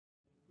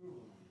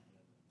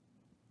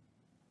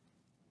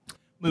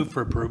Move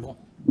for approval.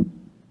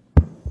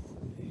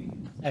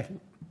 Second.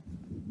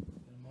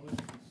 Motion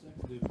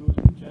second to approve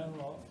the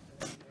general.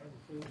 Any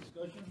further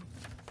discussion?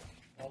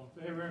 All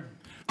in favor?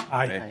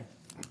 Aye. Any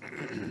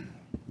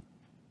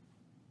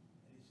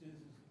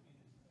citizens,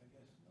 I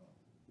guess,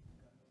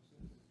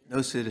 no.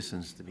 No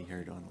citizens to be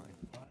heard online.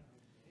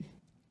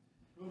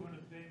 Approval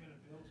of payment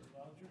of bills and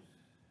vouchers.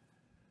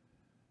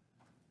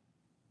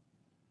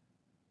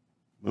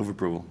 Move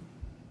approval.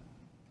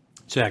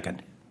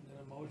 Second. Then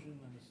a motion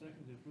and a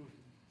second to approve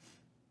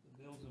the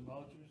bills and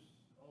vouchers.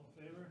 All in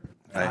favor?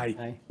 Aye.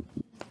 Aye.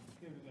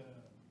 Okay, we got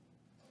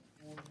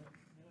 4 minutes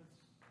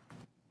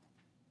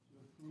to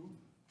approve.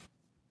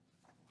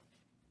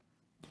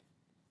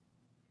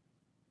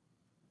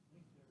 I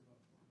think there are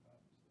about 4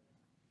 copies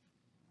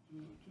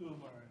there. Two of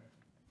them are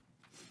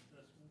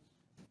assessments.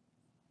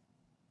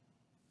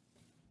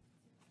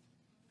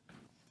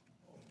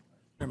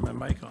 Turn my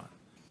mic on.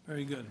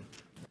 Very good.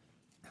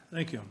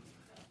 Thank you.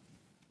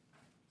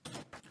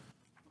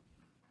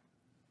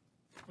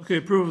 Okay,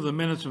 approve of the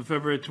minutes from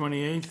February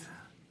 28th.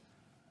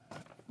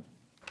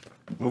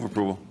 Move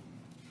approval.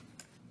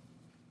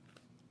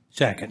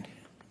 Second.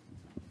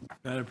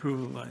 Got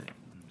approval by,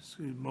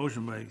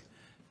 motion by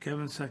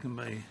Kevin, second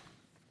by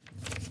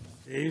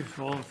Dave.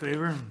 All in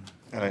favor?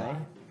 Aye.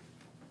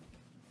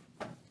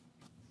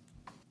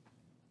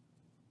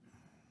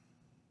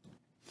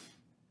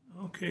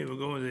 Okay, we'll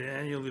go with the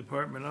annual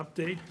department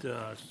update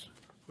for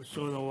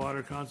Soil and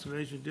Water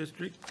Conservation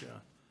District.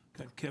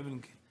 Got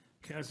Kevin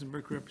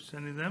Kassenberg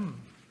representing them.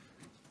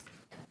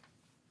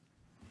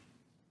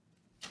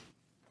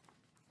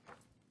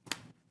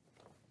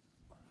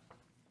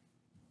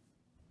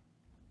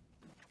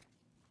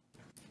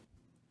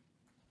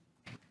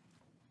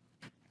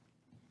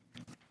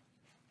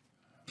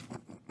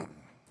 Good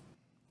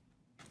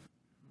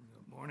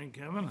morning,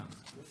 Kevin. Is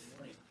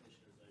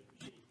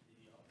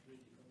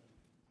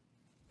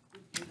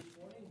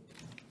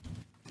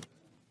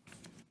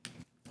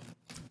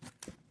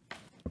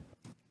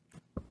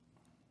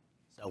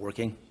that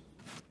working?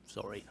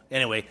 Sorry.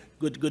 Anyway,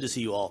 good to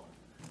see you all.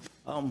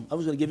 I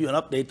was going to give you an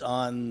update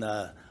on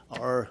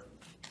our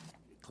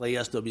Clay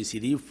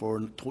SWCD for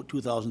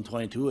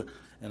 2022,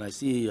 and I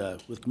see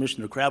with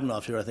Commissioner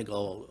Krabnoff here, I think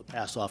I'll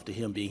pass off to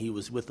him, being he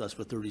was with us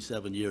for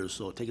 37 years,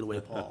 so take it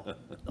away, Paul.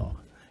 No.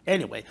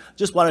 Anyway,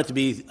 just wanted to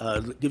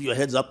give you a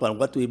heads up on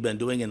what we've been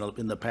doing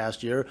in the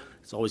past year.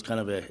 It's always kind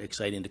of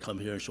exciting to come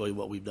here and show you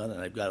what we've done,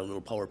 and I've got a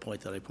little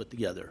PowerPoint that I put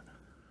together.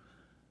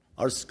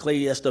 Our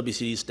Clay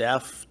SWCD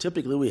staff,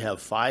 typically we have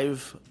a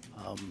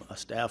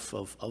staff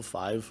of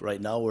 5.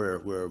 Right now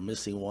we're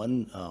missing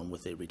one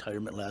with a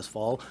retirement last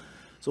fall.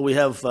 So we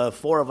have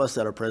 4 of us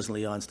that are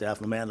presently on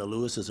staff. Amanda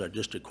Lewis is our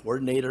district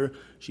coordinator.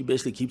 She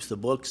basically keeps the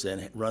books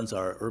and runs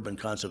our urban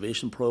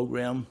conservation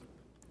program.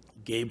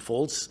 Gabe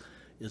Foltz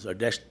is our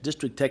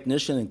district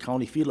technician and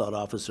county feedlot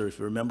officer. If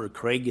you remember,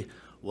 Craig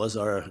was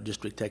our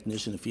district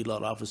technician and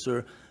feedlot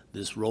officer.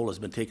 This role has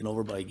been taken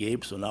over by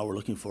Gabe, so now we're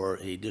looking for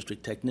a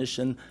district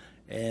technician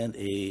and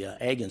a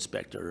ag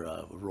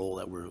inspector role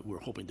that we're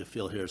hoping to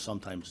fill here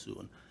sometime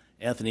soon.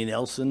 Anthony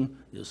Nelson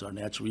is our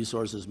natural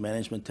resources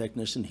management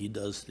technician. He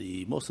does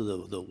most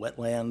of the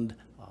wetland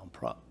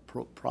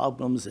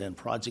problems and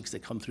projects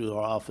that come through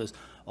our office.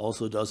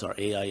 Also does our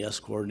AIS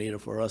coordinator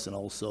for us, and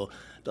also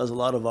does a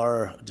lot of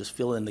our just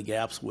fill in the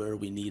gaps where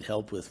we need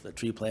help with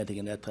tree planting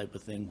and that type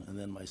of thing. And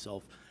then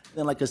myself.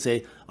 Then, like I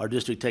say, our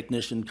district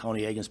technician,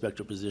 county ag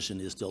inspector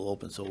position is still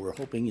open. So we're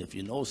hoping if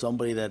you know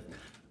somebody that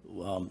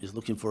is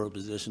looking for a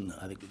position,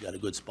 I think we've got a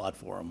good spot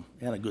for them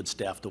and a good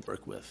staff to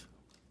work with.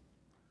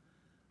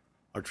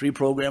 Our tree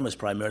program is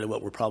primarily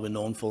what we're probably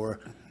known for.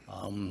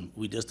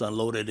 We just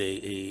unloaded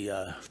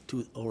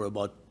over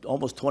about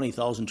almost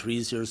 20,000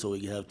 trees here, so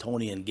we have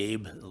Tony and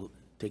Gabe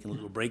taking a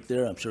little break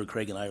there. I'm sure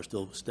Craig and I are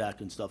still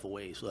stacking stuff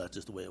away, so that's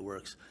just the way it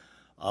works.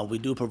 We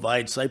do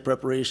provide site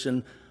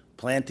preparation,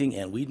 planting,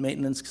 and weed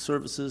maintenance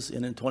services,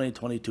 and in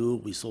 2022,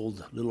 we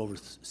sold a little over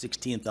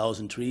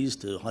 16,000 trees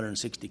to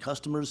 160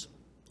 customers.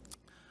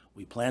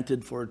 We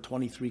planted for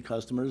 23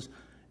 customers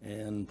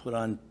and put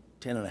on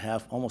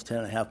almost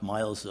 10.5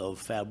 miles of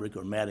fabric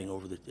or matting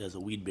as a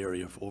weed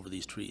barrier over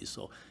these trees.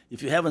 So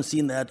if you haven't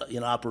seen that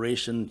in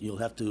operation, you'll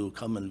have to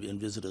come and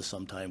visit us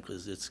sometime,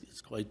 because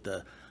it's quite,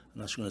 I'm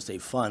not going to say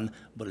fun,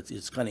 but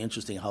it's kind of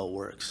interesting how it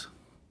works.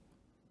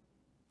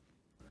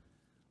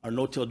 Our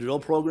no-till drill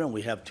program,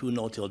 we have 2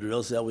 no-till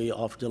drills that we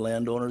offer to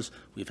landowners.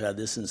 We've had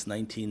this since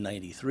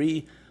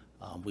 1993.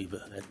 We've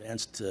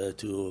advanced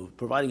to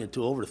providing it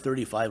to over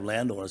 35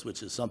 landowners,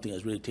 which is something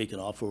that's really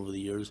taken off over the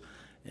years.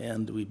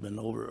 And we've been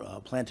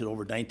planted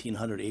over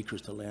 1,900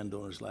 acres to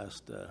landowners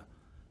last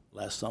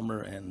summer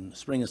and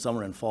spring and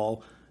summer and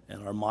fall.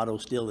 And our motto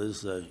still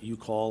is, you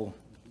call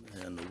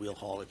and we'll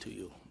haul it to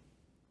you.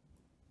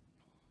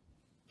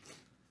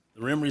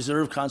 The Rim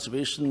Reserve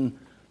Conservation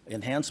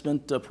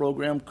Enhancement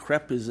Program,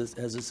 CREP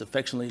as it's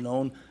affectionately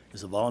known,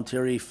 is a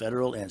voluntary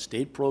federal and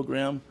state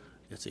program.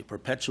 It's a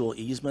perpetual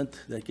easement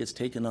that gets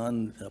taken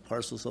on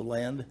parcels of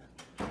land.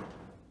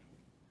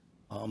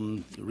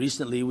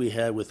 Recently, we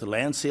had, with the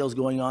land sales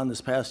going on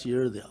this past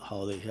year,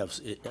 how they have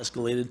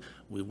escalated,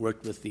 we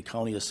worked with the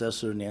county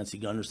assessor, Nancy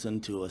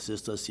Gunderson, to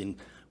assist us in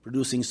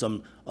producing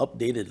some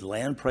updated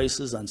land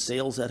prices on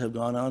sales that have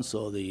gone on.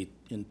 So in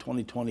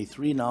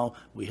 2023 now,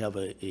 we have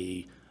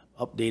a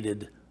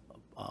updated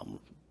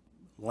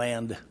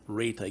land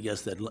rate, I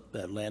guess,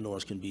 that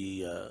landowners can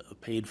be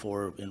paid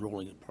for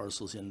enrolling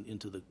parcels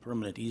into the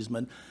permanent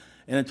easement.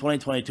 And in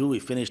 2022, we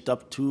finished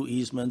up 2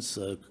 easements,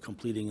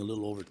 completing a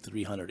little over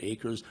 300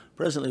 acres.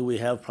 Presently, we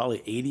have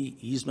probably 80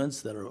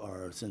 easements that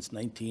are since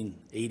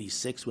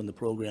 1986 when the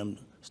program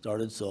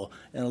started,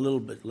 and a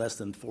little bit less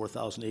than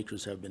 4,000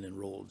 acres have been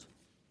enrolled.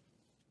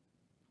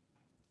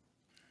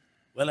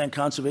 Wetland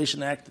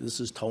Conservation Act, this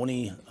is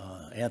Tony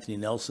Anthony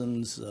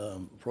Nelson's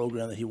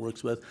program that he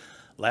works with.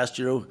 Last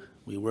year,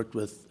 he worked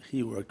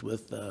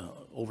with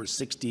over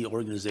 60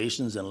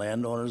 organizations and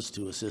landowners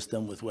to assist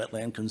them with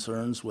wetland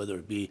concerns, whether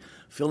it be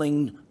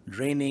filling,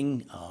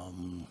 draining,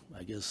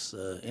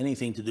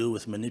 anything to do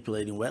with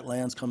manipulating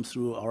wetlands comes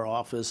through our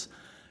office,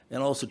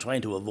 and also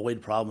trying to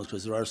avoid problems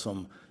because there are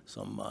some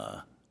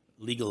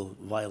legal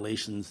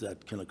violations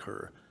that can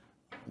occur.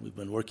 We've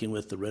been working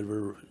with the Red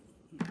River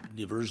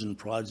Diversion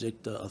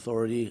Project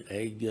Authority,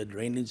 ag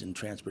drainage, and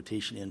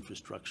transportation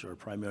infrastructure are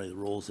primarily the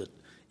roles that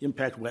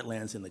impact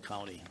wetlands in the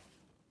county.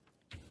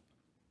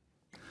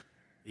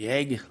 The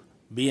Ag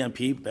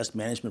BMP, Best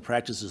Management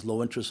Practices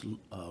Low Interest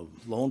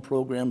Loan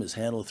Program, is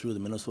handled through the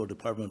Minnesota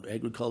Department of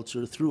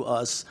Agriculture. Through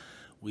us,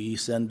 we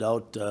send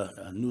out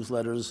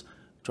newsletters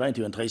trying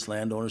to entice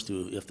landowners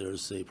to, if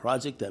there's a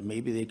project that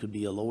maybe they could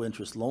be a low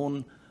interest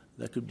loan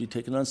that could be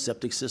taken on.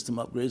 Septic system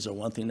upgrades are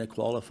one thing that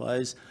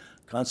qualifies.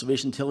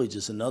 Conservation tillage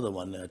is another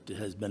one that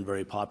has been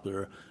very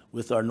popular.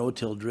 With our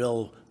no-till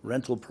drill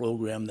rental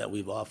program that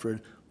we've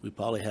offered, we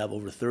probably have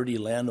over 30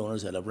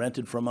 landowners that have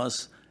rented from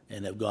us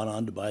and have gone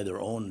on to buy their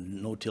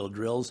own no-till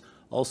drills.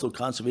 Also,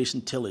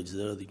 conservation tillage,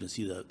 there you can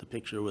see the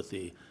picture with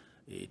the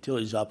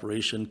tillage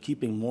operation.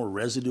 Keeping more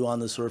residue on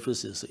the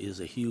surface is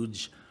a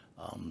huge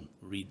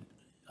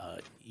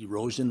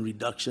erosion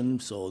reduction,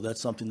 so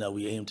that's something that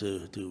we aim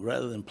to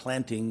rather than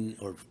planting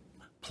or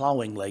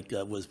plowing like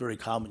was very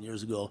common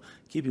years ago.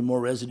 Keeping more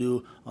residue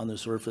on the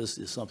surface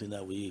is something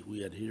that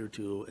we adhere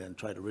to and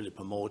try to really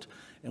promote.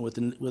 And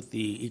with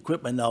the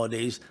equipment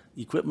nowadays,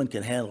 equipment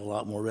can handle a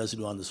lot more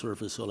residue on the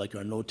surface. So like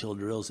our no-till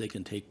drills, they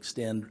can take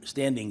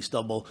standing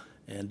stubble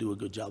and do a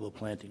good job of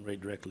planting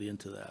right directly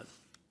into that.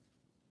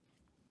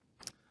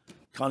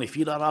 County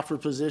feedlot offer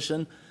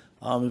position.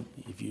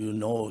 If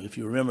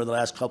you remember the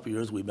last couple of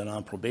years, we've been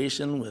on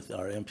probation with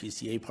our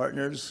MPCA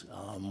partners.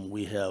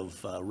 We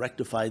have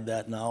rectified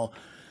that now.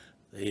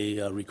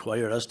 They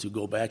require us to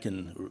go back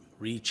and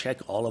recheck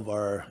all of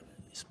our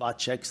spot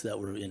checks that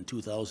were in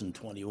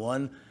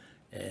 2021,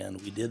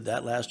 and we did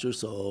that last year.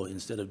 So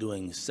instead of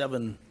doing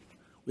 7,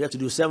 we have to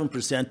do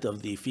 7%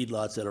 of the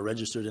feedlots that are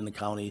registered in the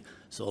county.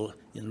 So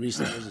in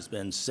recent years, it's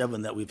been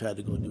 7 that we've had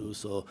to go do.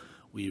 So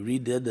we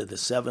redid the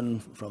 7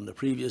 from the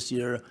previous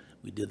year.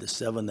 We did the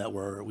 7 that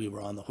we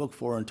were on the hook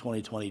for in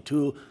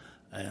 2022,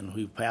 and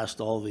we passed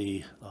all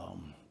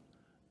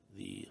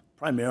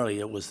primarily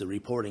it was the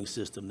reporting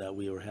system that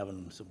we were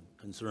having some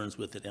concerns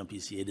with, that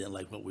MPCA didn't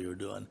like what we were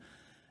doing.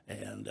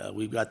 And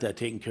we've got that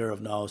taken care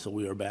of now, so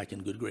we are back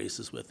in good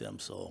graces with them,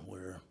 so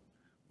we're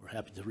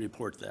happy to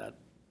report that.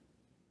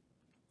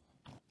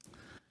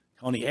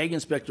 County Ag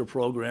Inspector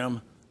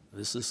Program,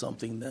 this is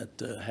something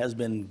that has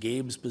been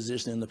Gabe's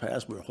position in the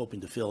past. We're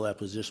hoping to fill that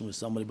position with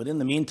somebody, but in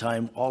the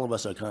meantime, all of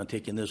us are kind of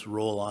taking this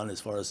role on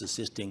as far as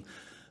assisting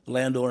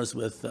landowners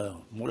with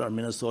what are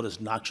Minnesota's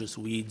noxious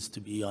weeds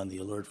to be on the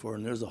alert for,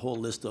 and there's a whole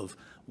list of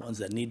ones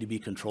that need to be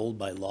controlled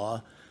by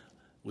law.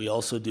 We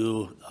also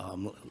do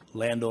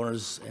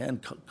landowners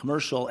and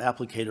commercial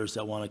applicators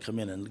that want to come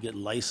in and get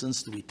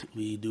licensed.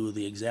 We do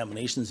the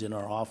examinations in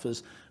our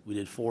office. We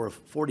did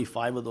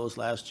 45 of those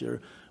last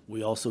year.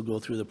 We also go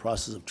through the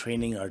process of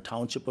training our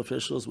township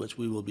officials, which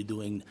we will be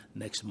doing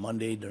next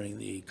Monday during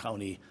the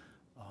County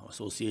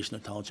Association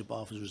of Township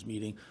Officers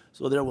meeting.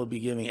 So there we'll be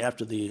giving,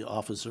 after the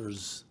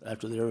officers,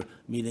 after their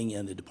meeting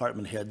and the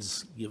department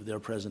heads give their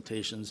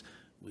presentations,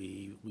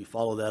 we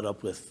follow that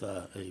up with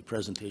a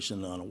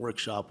presentation on a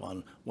workshop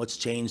on what's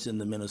changed in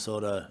the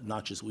Minnesota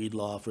noxious weed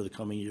law for the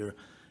coming year.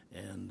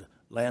 And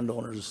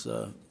landowners,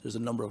 there's a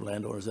number of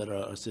landowners that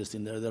are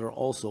assisting there that are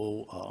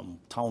also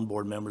town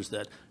board members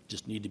that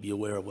just need to be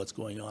aware of what's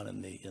going on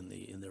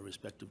in their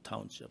respective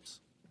townships.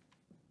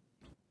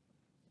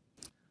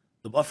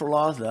 The buffer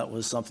law, that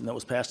was something that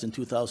was passed in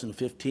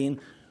 2015.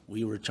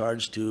 We were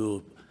charged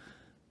to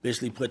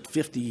basically put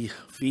 50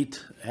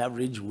 feet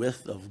average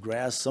width of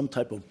grass, some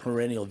type of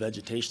perennial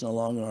vegetation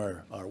along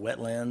our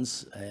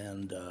wetlands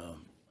and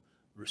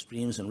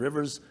streams and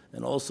rivers,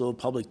 and also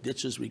public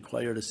ditches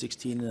required a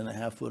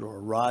 16.5 foot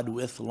or rod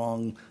width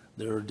along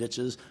their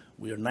ditches.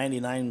 We're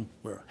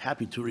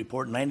happy to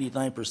report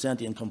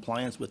 99% in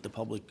compliance with the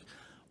public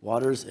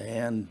waters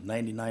and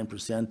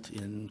 99%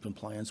 in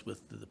compliance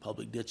with the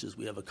public ditches.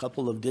 We have a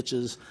couple of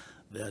ditches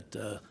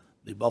that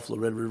the Buffalo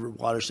Red River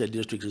Watershed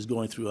District is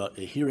going through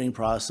a hearing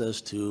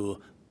process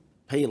to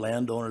pay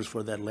landowners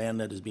for that land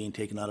that is being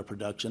taken out of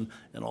production,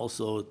 and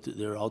also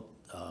they're out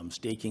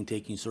staking,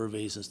 taking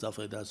surveys and stuff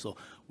like that. So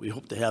we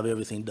hope to have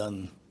everything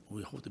done.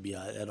 We hope to be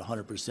at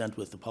 100%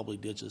 with the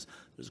public ditches.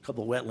 There's a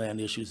couple of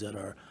wetland issues that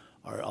are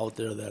out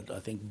there that I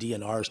think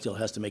DNR still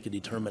has to make a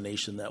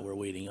determination that we're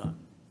waiting on.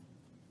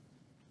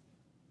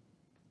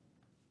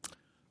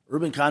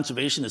 Urban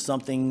conservation is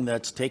something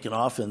that's taken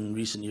off in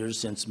recent years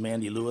since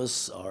Mandy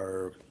Lewis,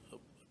 our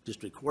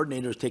district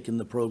coordinator, has taken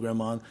the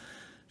program on.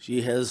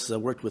 She has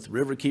worked with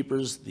River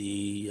Keepers,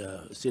 the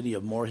City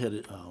of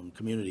Moorhead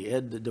Community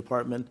Ed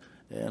Department,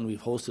 and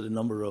we've hosted a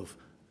number of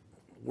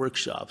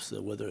workshops,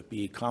 whether it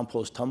be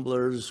compost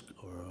tumblers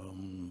or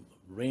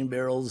rain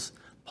barrels,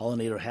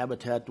 pollinator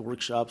habitat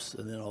workshops,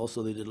 and then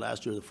also they did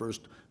last year the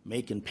first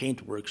make and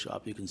paint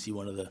workshop. You can see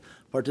one of the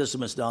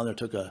participants down there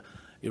took a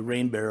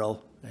rain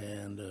barrel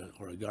and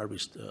or a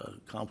garbage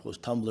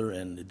compost tumbler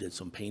and did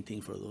some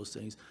painting for those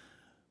things.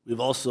 We've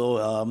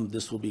also,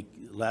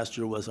 last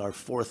year was our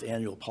 4th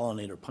annual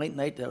Pollinator Pint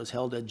Night that was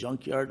held at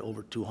Junkyard.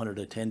 Over 200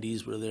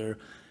 attendees were there,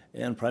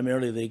 and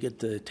primarily they get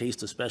to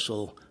taste a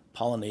special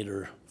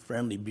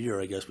pollinator-friendly beer,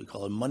 I guess we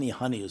call it. Money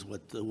Honey is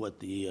what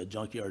the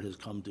Junkyard has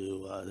come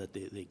to, that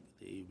they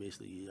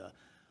basically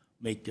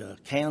make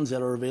cans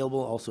that are available,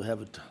 also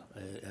have it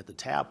at the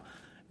tap,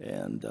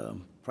 and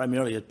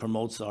primarily it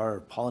promotes our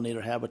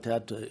pollinator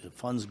habitat.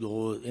 Funds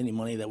go, any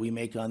money that we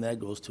make on that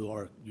goes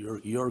to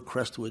your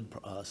Crestwood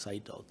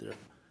site out there.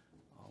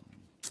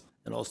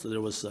 And also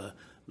there was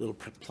little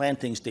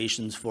planting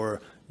stations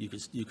for,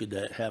 you could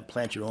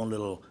plant your own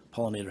little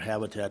pollinator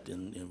habitat,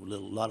 and a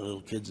lot of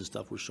little kids and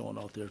stuff were showing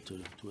out there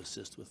to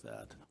assist with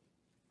that.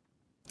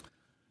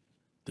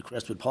 The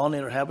Crestwood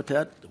Pollinator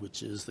Habitat,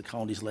 which is the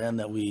county's land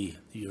that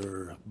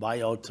your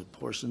buyout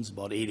portions,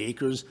 about 8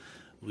 acres.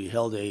 We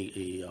held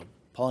a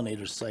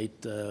pollinator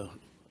site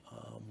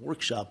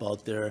workshop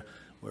out there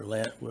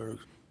where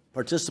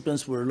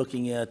participants were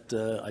looking at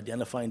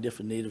identifying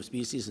different native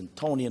species, and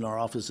Tony in our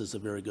office is a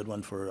very good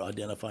one for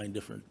identifying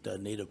different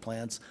native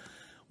plants.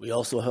 We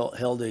also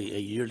held a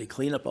yearly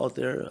cleanup out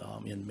there.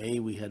 In May,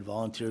 we had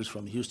volunteers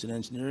from Houston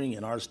Engineering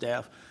and our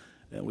staff,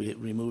 and we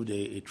removed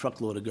a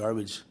truckload of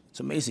garbage. It's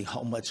amazing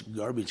how much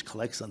garbage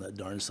collects on that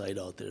darn site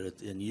out there.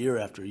 And year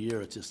after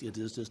year, it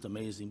is just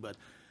amazing. But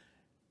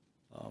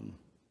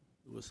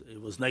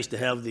it was nice to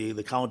have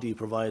the county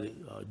provide,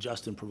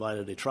 Justin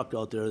provided a truck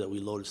out there that we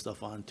loaded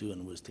stuff onto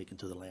and was taken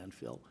to the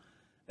landfill.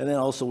 And then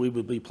also we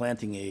would be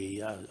planting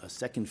a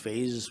second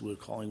phase, we're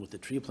calling with the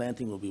tree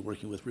planting. We'll be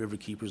working with River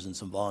Keepers and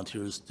some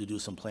volunteers to do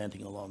some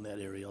planting along that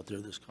area out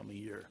there this coming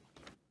year.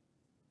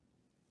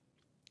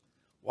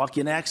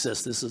 Walk-in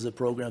access, this is a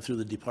program through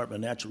the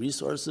Department of Natural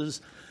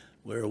Resources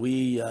where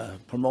we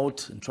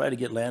promote and try to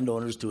get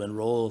landowners to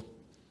enroll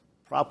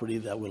property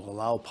that will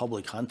allow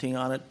public hunting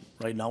on it.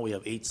 Right now we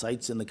have 8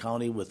 sites in the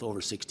county with over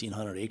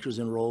 1,600 acres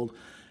enrolled.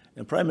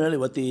 And primarily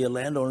what the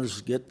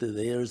landowners get,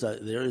 there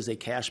is a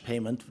cash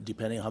payment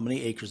depending on how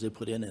many acres they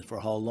put in and for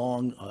how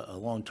long,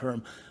 long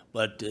term.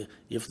 But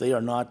if they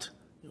are not,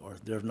 or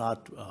they're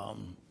not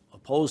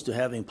opposed to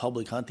having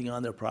public hunting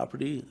on their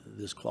property,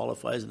 this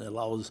qualifies and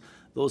allows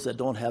those that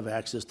don't have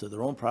access to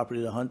their own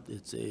property to hunt.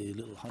 It's a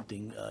little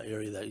hunting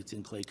area that it's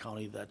in Clay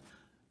County that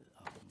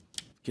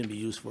can be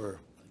used for,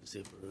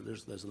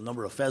 there's a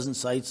number of pheasant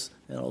sites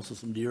and also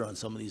some deer on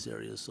some of these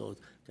areas. So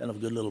it's kind of a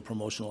good little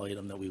promotional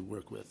item that we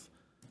work with.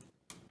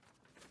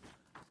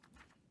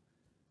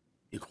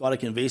 The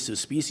Aquatic Invasive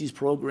Species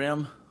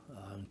Program,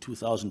 in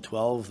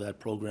 2012, that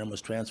program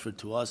was transferred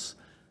to us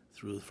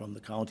from the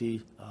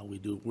county. We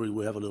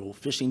have a little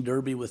fishing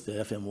derby with the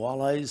FM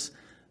walleyes.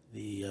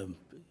 The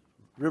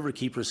River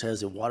Keepers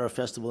has a water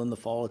festival in the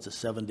fall. It's a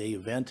 7-day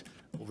event.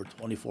 Over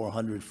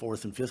 2,400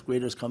 4th and 5th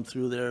graders come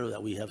through there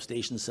that we have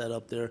stations set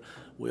up there.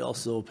 We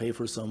also pay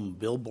for some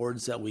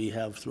billboards that we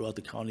have throughout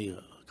the county,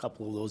 a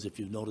couple of those if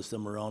you've noticed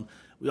them around.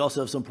 We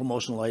also have some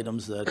promotional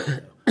items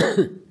that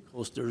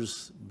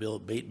coasters,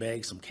 bait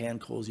bags, some can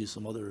cozies,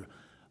 some other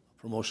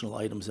promotional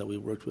items that we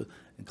worked with.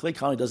 And Clay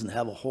County doesn't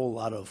have a whole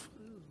lot of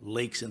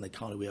lakes in the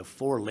county. We have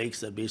 4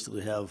 lakes that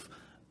basically have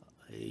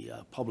a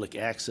public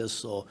access.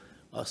 So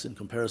us, in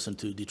comparison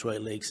to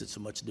Detroit Lakes, it's a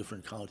much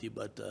different county.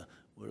 But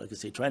we're, like I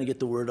say, trying to get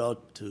the word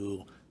out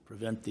to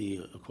prevent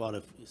the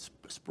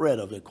spread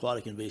of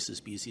aquatic invasive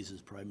species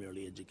is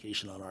primarily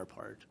education on our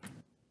part.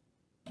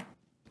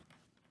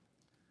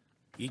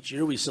 Each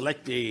year we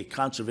select a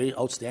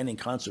outstanding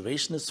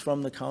conservationists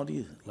from the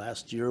county.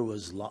 Last year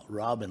was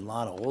Rob and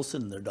Lana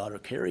Olson and their daughter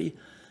Carrie.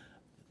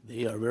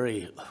 They are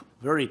very,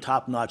 very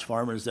top-notch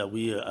farmers that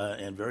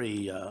and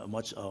very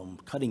much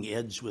cutting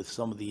edge with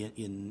some of the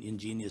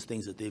ingenious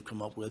things that they've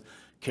come up with.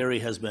 Carrie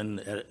has been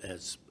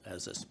as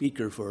a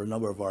speaker for a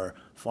number of our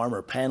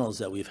farmer panels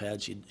that we've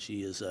had.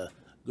 She is a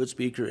good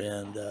speaker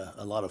and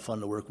a lot of fun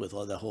to work with,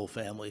 the whole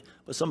family.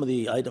 But some of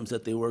the items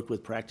that they work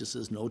with,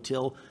 practices,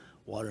 no-till,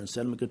 water and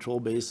sediment control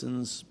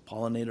basins,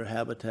 pollinator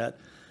habitat.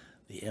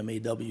 the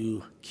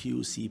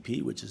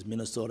MAWQCP, which is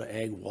Minnesota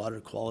Ag Water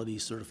Quality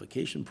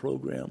Certification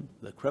Program,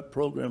 the CREP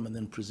program, and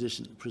then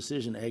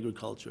Precision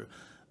Agriculture.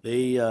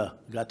 They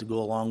got to go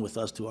along with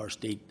us to our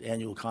state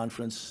annual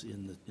conference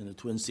in the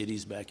Twin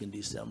Cities back in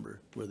December,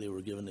 where they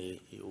were given a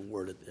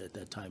award at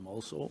that time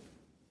also.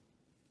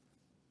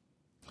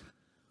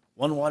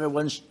 One Water,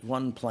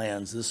 One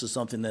Plans. This is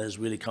something that has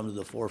really come to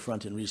the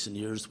forefront in recent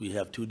years. We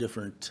have two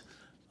different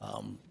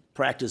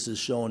practices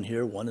shown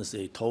here. One is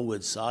a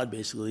tow-wood sod,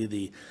 basically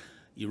the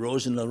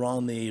erosion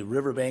around the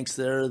riverbanks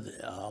there.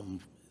 The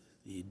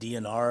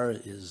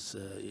DNR is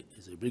a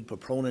big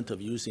proponent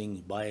of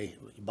using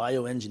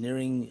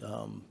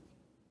bioengineering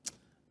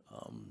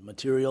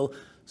material.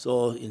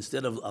 So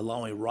instead of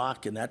allowing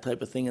rock and that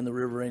type of thing in the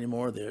river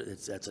anymore,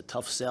 that's a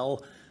tough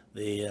sell.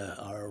 They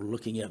are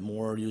looking at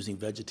more using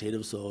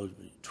vegetative, so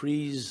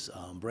trees,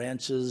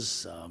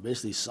 branches,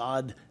 basically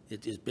sod.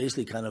 It's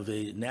basically kind of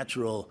a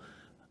natural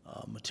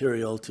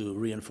material to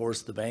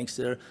reinforce the banks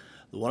there.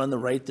 The one on the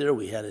right there,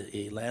 we had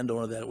a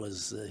landowner that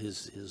was,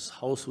 his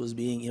house was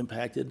being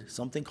impacted,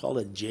 something called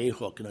a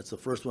J-hook, and it's the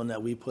first one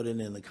that we put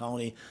in the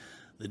county.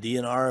 The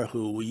DNR,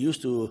 who we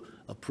used to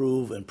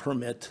approve and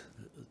permit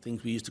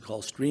things we used to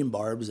call stream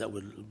barbs, that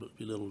would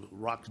be little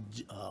rock,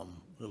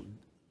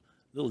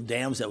 little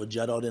dams that would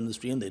jut out in the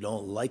stream. They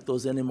don't like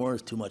those anymore.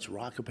 There's too much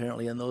rock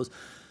apparently in those.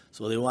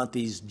 So they want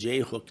these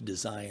J-hook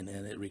design,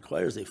 and it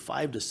requires a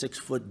 5 to 6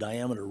 foot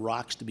diameter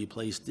rocks to be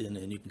placed in,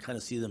 and you can kind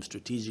of see them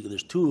strategically.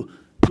 There's two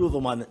of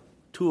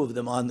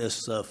them on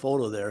this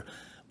photo there,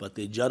 but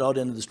they jut out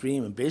into the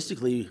stream, and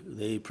basically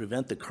they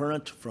prevent the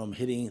current from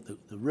hitting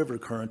the river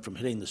current from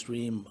hitting the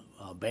stream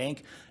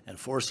bank, and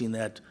forcing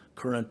that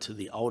current to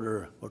the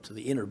outer or to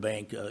the inner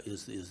bank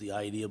is the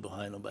idea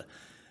behind them. But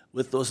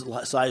with those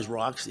size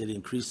rocks, it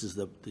increases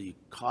the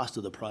cost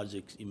of the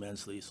project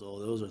immensely. So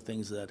those are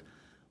things that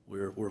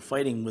we're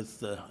fighting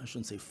with, I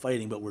shouldn't say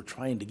fighting, but we're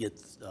trying to get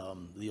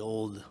the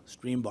old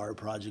stream bar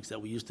projects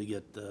that we used to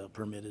get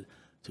permitted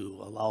to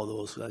allow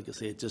those. Like I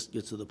say, it just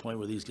gets to the point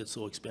where these get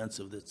so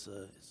expensive that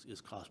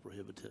it's cost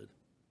prohibitive.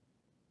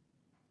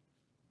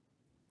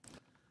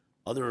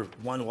 Other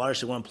One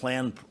Watershed, One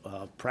Plan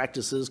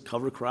practices,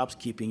 cover crops,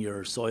 keeping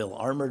your soil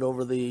armored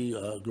over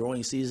the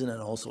growing season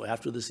and also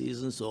after the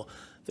season. So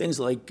things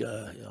like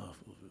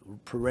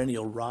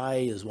perennial rye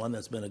is one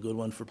that's been a good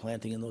one for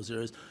planting in those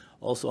areas.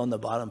 Also on the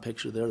bottom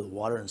picture there, the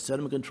water and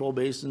sediment control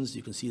basins.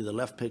 You can see the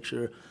left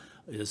picture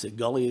is a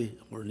gully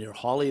or near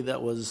Holly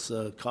that was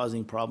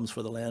causing problems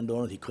for the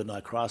landowner. He could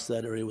not cross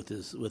that area with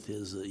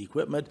his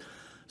equipment.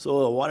 So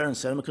a water and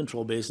sediment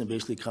control basin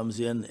basically comes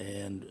in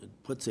and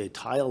puts a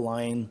tile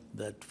line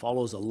that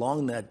follows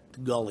along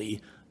that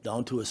gully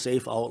down to a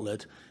safe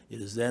outlet.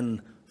 It is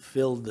then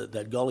filled,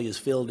 that gully is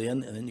filled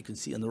in, and then you can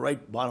see on the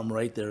right, bottom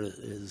right there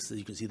is,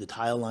 you can see the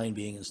tile line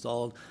being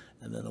installed.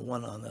 And then the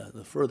one on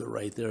the further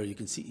right there, you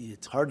can see,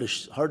 it's hard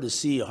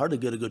to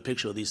get a good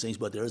picture of these things,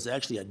 but there is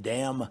actually a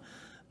dam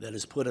that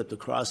is put up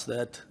across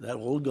that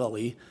old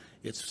gully.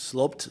 It's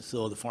sloped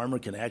so the farmer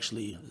can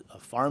actually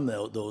farm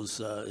those.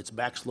 It's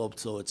back sloped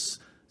so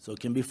it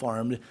can be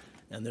farmed,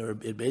 and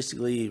it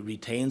basically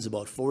retains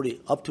about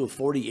up to a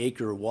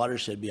 40-acre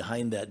watershed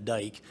behind that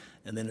dike,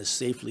 and then is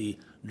safely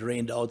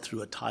drained out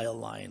through a tile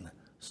line.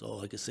 So,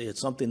 like I say,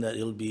 it's something that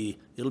it'll be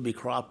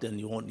cropped and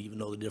you won't even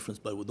know the difference.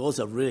 But those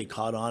have really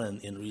caught on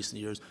in recent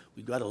years.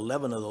 We've got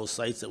 11 of those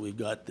sites that we've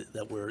got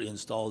that were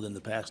installed in the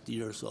past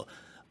year. So.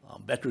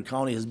 Becker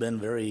County has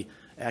been very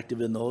active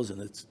in those, and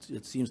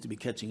it seems to be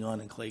catching on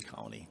in Clay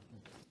County.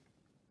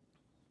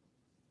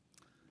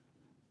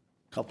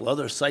 A couple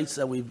other sites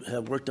that we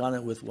have worked on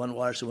it with One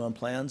Watershed, One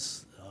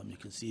Plans. You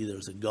can see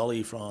there's a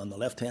gully on the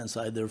left-hand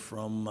side there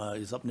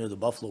is up near the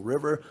Buffalo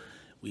River.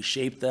 We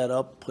shaped that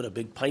up, put a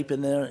big pipe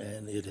in there,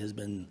 and it has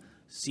been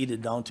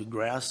seeded down to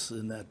grass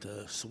in that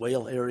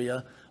swale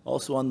area.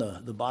 Also on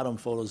the bottom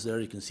photos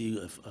there, you can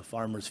see a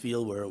farmer's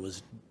field where it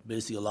was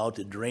basically allowed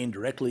to drain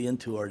directly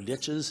into our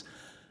ditches.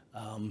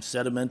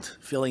 Sediment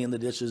filling in the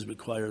ditches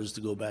requires to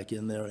go back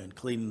in there and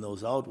cleaning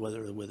those out,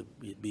 whether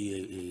it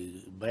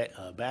be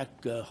a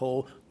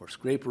backhoe or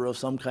scraper of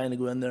some kind to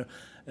go in there.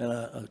 And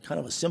a kind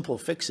of a simple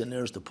fix in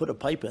there is to put a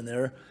pipe in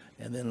there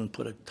and then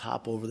put a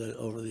top over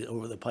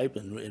the pipe,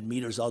 and it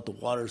meters out the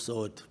water,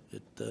 so it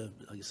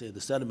like I say, the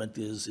sediment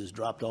is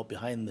dropped out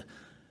behind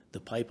the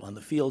pipe on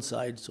the field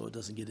side, so it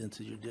doesn't get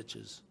into your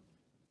ditches.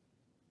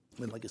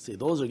 And like I say,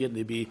 those are getting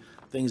to be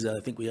things that I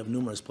think we have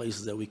numerous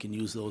places that we can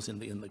use those in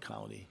the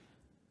county.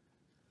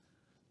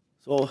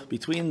 So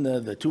between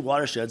the two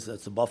watersheds,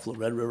 that's the Buffalo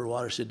Red River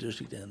Watershed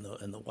District and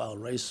the Wild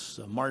Rice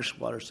Marsh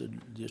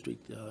Watershed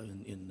District,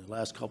 in the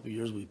last couple of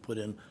years, we've put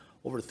in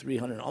over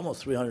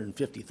almost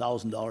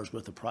 $350,000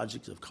 worth of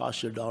projects of cost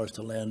share dollars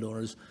to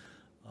landowners.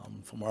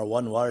 From our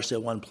One Watershed,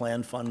 One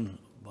Plan Fund,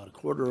 about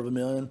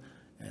 $250,000.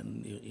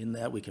 And in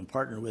that, we can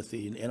partner with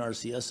the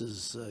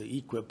NRCS's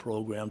EQIP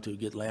program to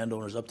get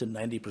landowners up to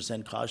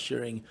 90% cost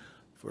sharing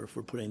for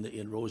putting the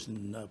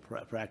erosion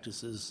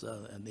practices,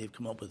 and they've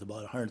come up with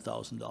about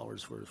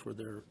 $100,000 for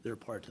their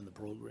part in the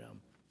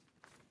program.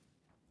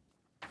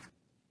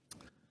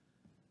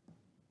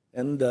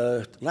 And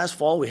last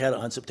fall,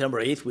 on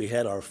September 8th, we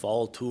had our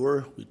fall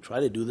tour. We try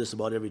to do this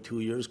about every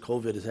 2 years.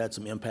 COVID has had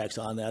some impacts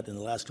on that in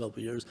the last couple of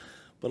years.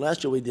 But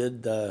last year we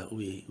did,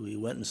 we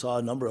went and saw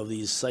a number of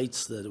these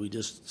sites that we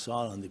just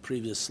saw on the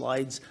previous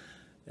slides,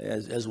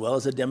 as well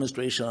as a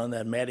demonstration on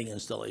that matting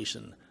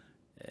installation.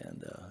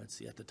 And let's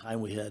see, at the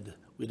time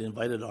we'd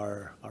invited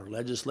our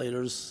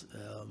legislators,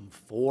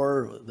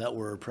 4 that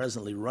were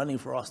presently running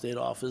for state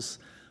office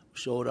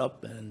showed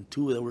up, and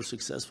 2 that were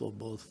successful.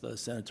 Both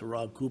Senator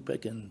Rob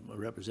Kupek and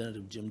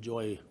Representative Jim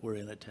Joy were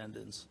in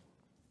attendance.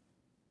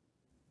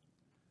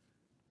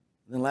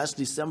 And then last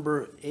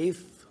December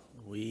 8th,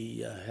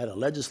 we had a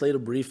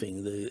legislative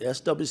briefing. The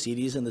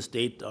SWCDs in the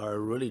state are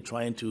really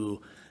trying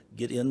to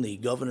get in the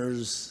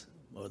governor's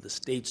or the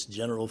state's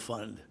general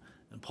fund.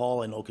 And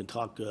Paul, I know, can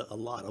talk a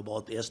lot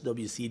about the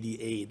SWCD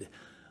aid.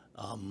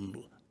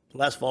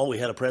 Last fall, we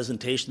had a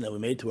presentation that we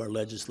made to our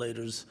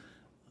legislators.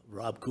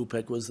 Rob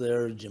Kupek was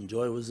there, Jim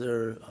Joy was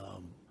there,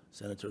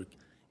 Senator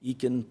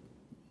Eakin,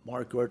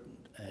 Marquardt,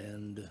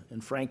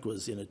 and Frank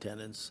was in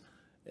attendance.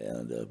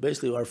 And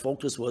basically our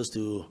focus was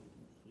to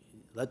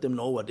let them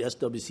know what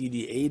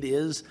SWCD aid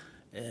is,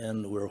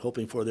 and we're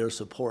hoping for their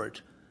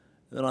support.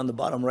 And then on the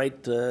bottom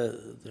right,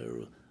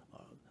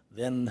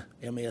 then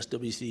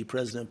MASWCD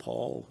President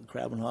Paul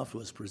Krabenhoff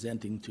was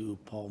presenting to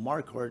Paul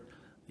Marquardt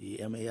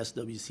the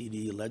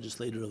MASWCD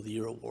Legislator of the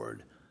Year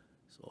Award.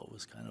 So it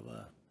was kind of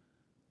a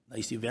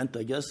nice event,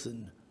 I guess.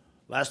 And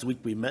last week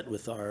we met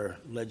with our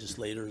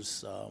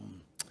legislators,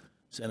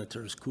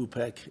 Senators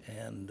Kupek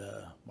and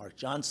Mark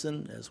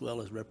Johnson, as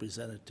well as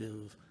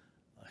Representative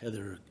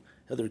Heather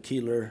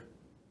Keeler,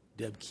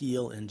 Deb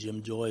Keel, and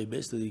Jim Joy,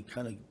 basically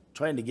kind of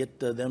trying to get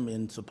them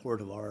in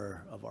support of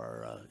our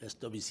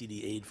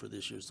SWCD aid for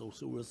this year. So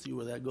we'll see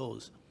where that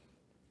goes.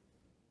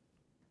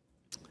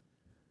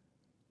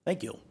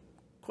 Thank you.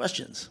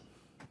 Questions?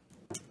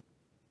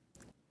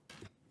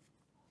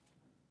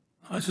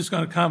 I was just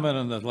going to comment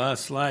on the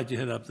last slide you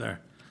had up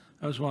there.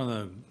 That was one of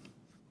the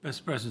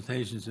best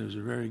presentations. It was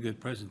a very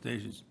good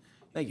presentation.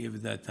 Thank you. You gave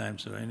at that time,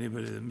 so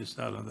anybody that missed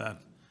out on that,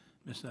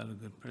 missed out on a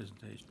good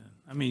presentation.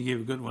 I mean, you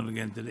gave a good one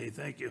again today.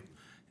 Thank you.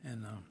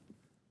 And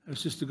it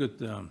was just a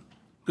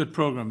good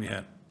program you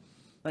had.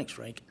 Thanks,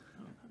 Frank.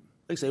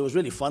 Like I say, it was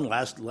really fun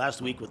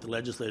last week with the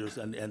legislators,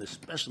 and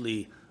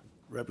especially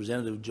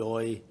Representative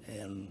Joy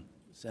and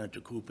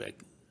Senator Kupek.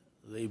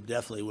 They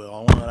definitely were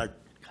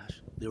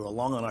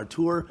along on our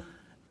tour,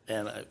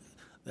 and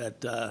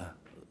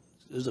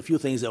there's a few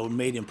things that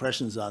made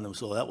impressions on them.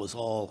 So it was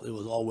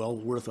all well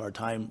worth our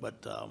time.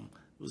 But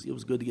it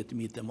was good to get to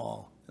meet them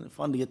all, and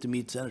fun to get to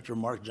meet Senator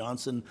Mark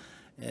Johnson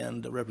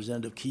and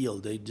Representative Keel.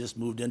 They just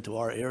moved into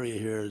our area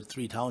here,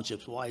 3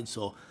 townships wide.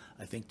 So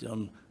I think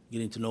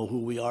getting to know who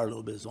we are a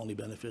little bit is only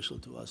beneficial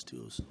to us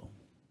too. So.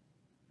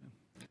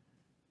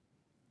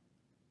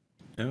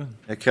 Kevin?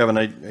 Yeah, Kevin,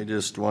 I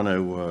just want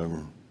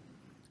to,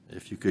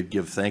 if you could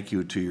give thank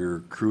you to your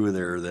crew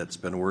there that's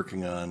been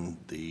working on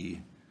the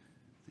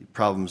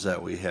problems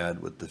that we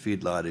had with the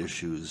feedlot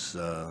issues.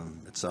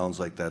 It sounds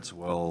like that's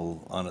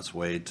well on its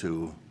way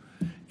to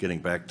getting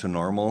back to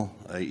normal,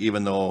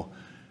 even though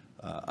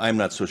I'm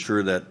not so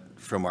sure that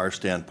from our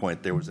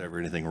standpoint there was ever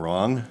anything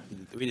wrong.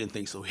 We didn't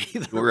think so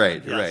either.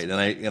 Right, Yes.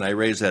 right. And I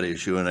raised that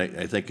issue, and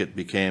I think it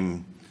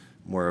became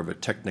more of a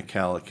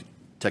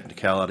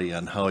technicality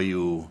on how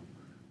you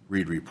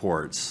read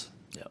reports.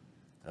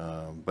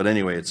 Yeah. But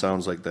anyway, it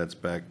sounds like that's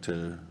back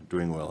to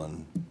doing well,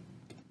 and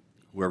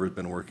whoever's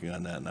been working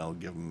on that, and I'll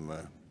give them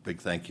a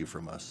big thank you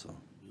from us. So.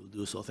 We'll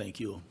do so. Thank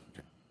you.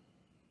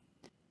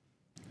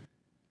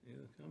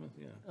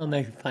 I'll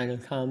make a final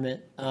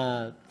comment.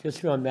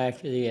 Just going back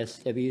to the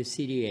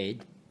SWCD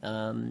aid,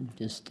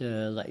 just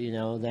to let you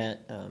know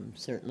that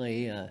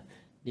certainly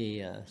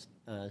the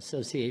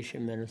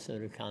Association of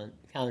Minnesota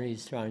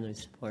Counties strongly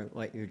support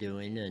what you're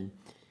doing,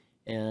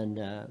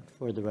 and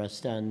for the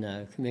rest on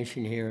the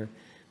commission here,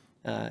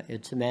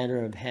 it's a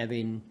matter of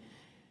having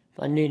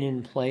funding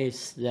in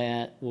place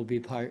that will be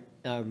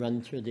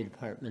run through the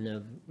Department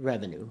of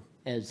Revenue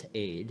as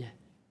aid,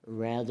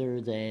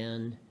 rather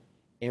than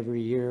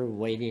every year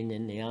waiting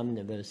in the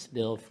omnibus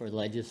bill for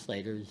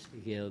legislators to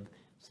give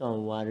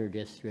some water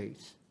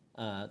districts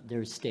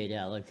their state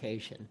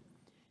allocation.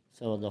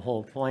 So the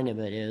whole point of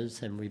it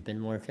is, and we've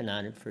been working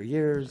on it for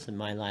years, in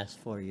my last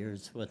 4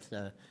 years with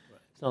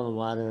some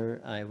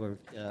water, I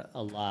worked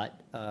a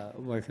lot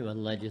working with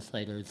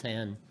legislators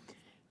and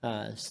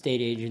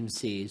state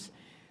agencies,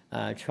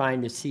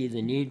 trying to see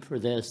the need for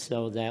this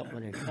so that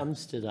when it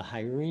comes to the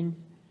hiring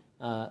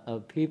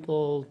of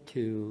people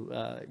to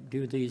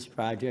do these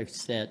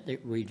projects, that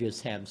we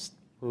just have,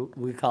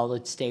 we call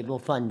it stable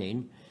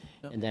funding,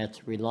 and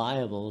that's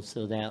reliable,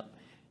 so that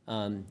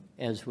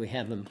as we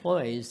have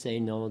employees, they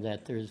know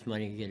that there's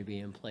money going to be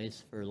in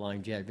place for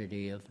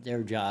longevity of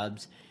their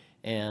jobs.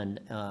 And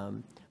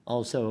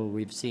also,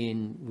 we've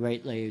seen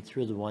greatly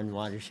through the One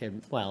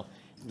Watershed, well,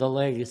 the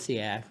Legacy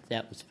Act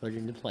that was put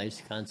into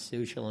place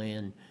constitutionally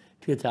in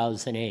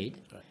 2008,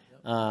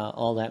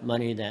 all that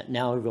money that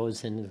now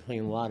goes into the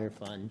Clean Water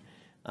Fund,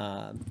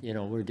 You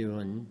know, we're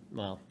doing,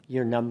 well,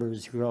 your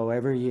numbers grow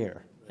every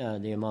year,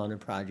 the amount of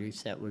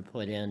projects that we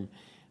put in,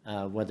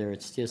 whether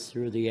it's just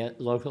through the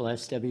local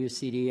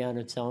SWCD on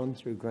its own,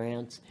 through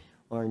grants,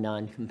 or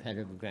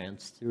non-competitive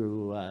grants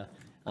through,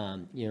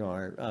 you know,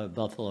 our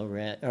Buffalo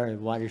Red, or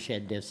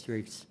watershed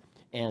districts,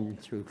 and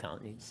through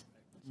counties.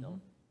 So,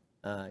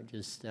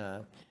 just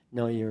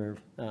know you're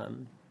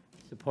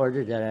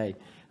supported, that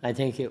I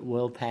think it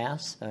will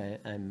pass.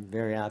 I'm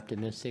very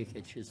optimistic.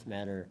 It's just a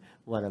matter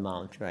what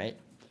amount, right?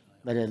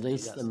 But at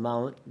least the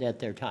amount that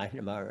they're talking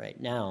about right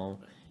now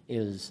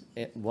is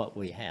what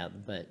we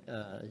have. But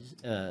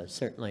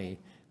certainly,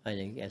 I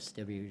think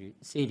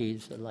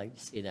SWCDs would like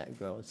to see that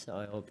grow, so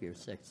I hope you're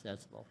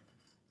successful.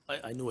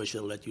 I knew I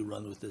should have let you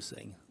run with this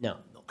thing. No.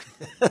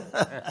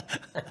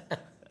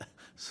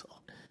 So,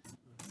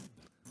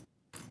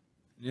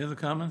 Any other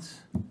comments?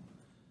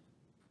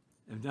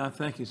 If not,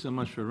 thank you so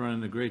much for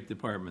running a great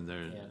department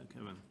there,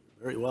 Kevin.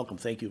 very welcome.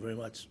 Thank you very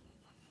much.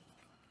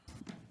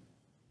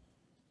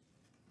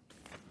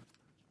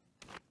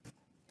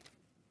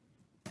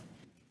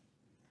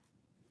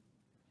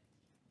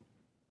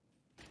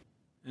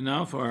 And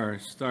now for our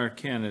star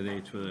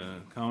candidate for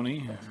the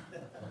county,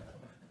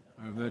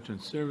 our Veteran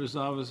Service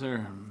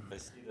Officer. I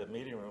see the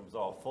meeting room's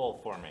all full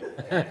for me.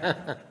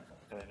 And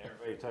then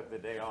everybody took the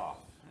day off.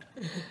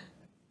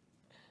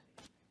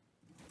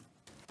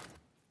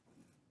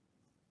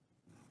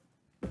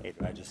 Hey,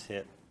 do I just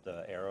hit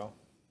the arrow?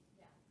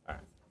 All right.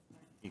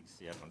 You can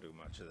see I don't do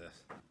much of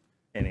this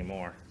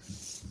anymore.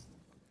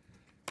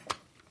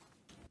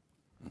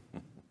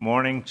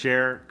 Morning,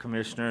 Chair,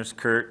 Commissioners.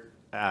 Kurt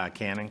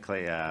Cannon,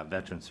 Clay,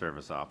 Veteran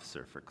Service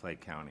Officer for Clay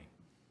County.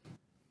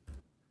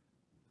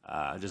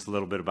 Just a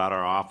little bit about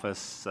our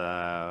office.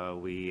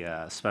 We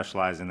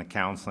specialize in the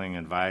counseling,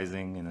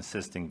 advising, and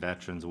assisting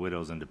veterans,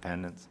 widows, and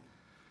dependents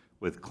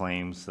with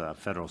claims,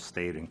 federal,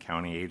 state, and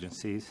county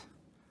agencies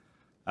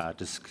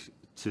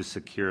to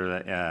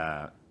secure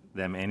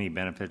them any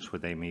benefits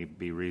which they may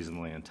be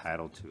reasonably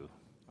entitled to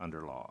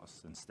under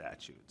laws and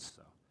statutes.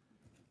 So,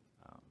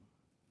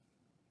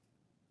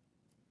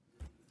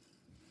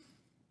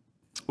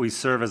 we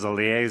serve as a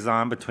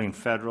liaison between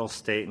federal,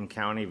 state, and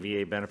county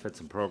VA benefits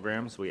and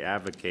programs. We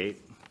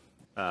advocate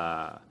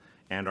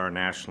and are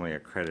nationally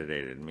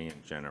accredited. Me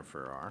and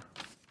Jennifer are.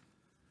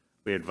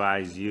 We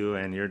advise you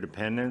and your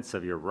dependents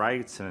of your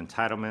rights and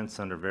entitlements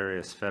under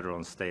various federal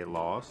and state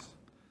laws,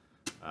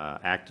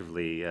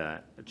 actively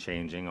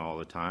changing all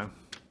the time.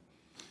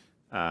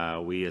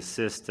 We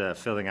assist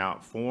filling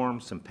out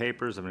forms and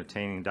papers and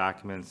obtaining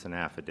documents and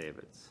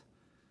affidavits.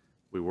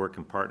 We work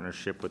in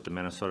partnership with the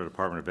Minnesota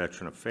Department of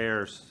Veteran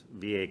Affairs,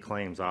 VA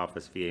Claims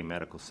Office, VA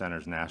Medical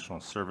Centers,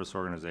 National Service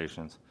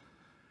Organizations,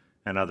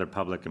 and other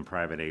public and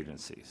private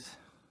agencies.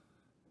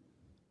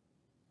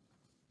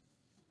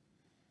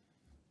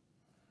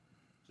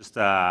 Just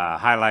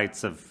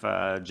highlights of,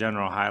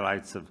 general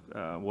highlights of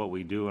what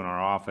we do in our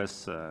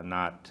office,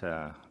 not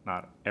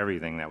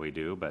everything that we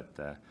do,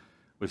 but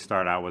we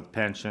start out with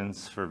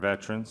pensions for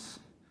veterans.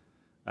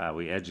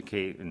 We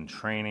educate and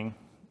training.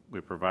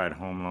 We provide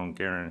home loan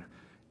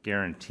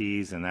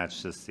guarantees, and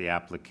that's just the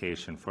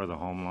application for the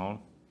home loan.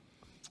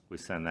 We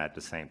send that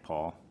to St.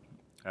 Paul.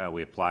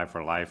 We apply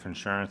for life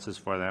insurances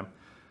for them.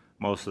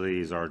 Most of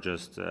these are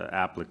just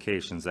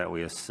applications that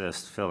we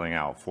assist filling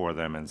out for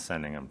them and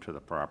sending them to the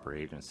proper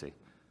agency.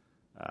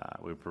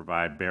 We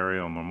provide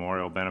burial and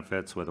memorial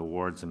benefits with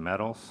awards and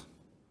medals,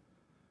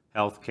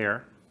 health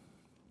care,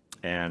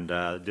 and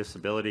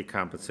disability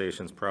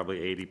compensation is probably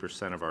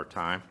 80% of our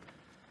time.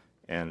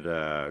 And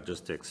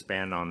just to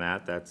expand on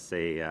that, that's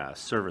a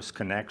service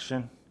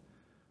connection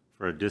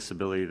for a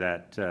disability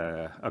that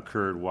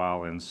occurred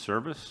while in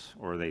service,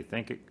 or they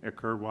think it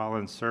occurred while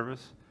in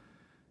service.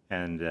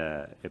 And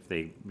if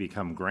they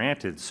become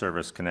granted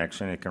service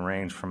connection, it can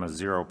range from a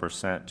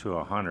 0% to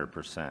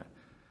 100%,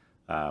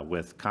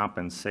 with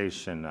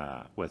compensation,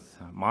 with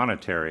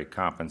monetary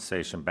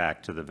compensation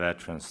back to the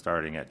veteran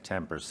starting at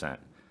 10%.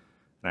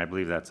 And I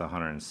believe that's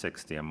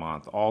 $160 a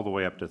month, all the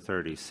way up to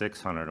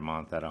 $3,600 a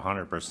month at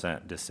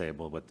 100%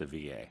 disabled with the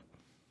VA.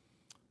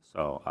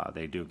 So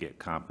they do get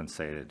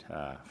compensated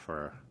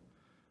for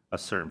a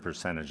certain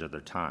percentage of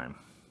their time.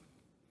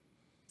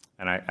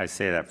 And I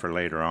say that for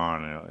later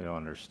on, and you'll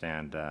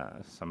understand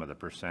some of the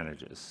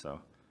percentages.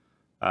 So,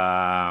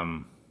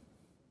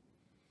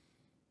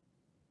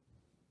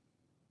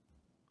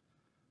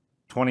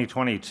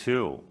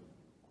 2022,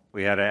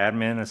 we had an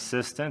admin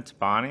assistant,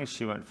 Bonnie.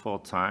 She went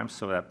full-time,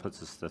 so that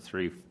puts us to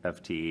 3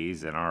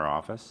 FTEs in our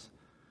office.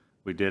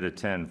 We did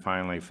attend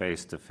finally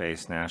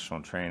face-to-face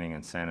national training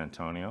in San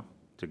Antonio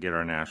to get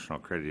our national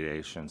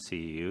accreditation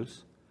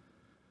CEUs.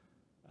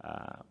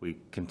 We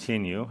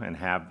continue and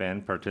have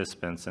been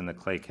participants in the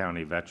Clay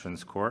County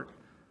Veterans Court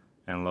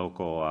and the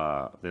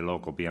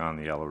local Beyond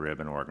the Yellow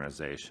Ribbon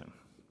organization.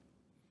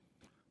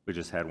 We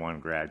just had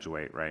one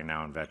graduate right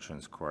now in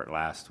Veterans Court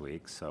last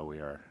week, so we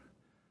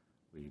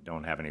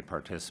don't have any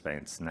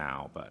participants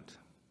now, but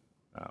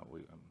I'm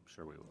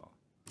sure we will.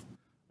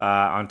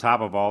 On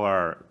top of all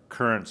our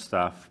current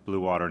stuff,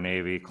 Blue Water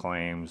Navy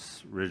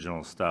claims,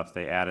 original stuff,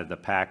 they added the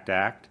PACT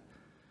Act.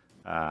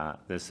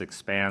 This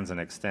expands and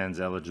extends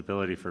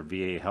eligibility for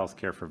VA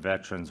healthcare for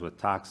veterans with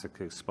toxic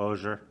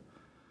exposure,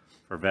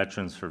 for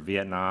veterans for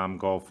Vietnam,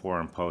 Gulf War,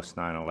 and post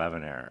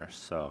 9/11 eras.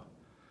 So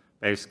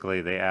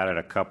basically, they added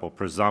a couple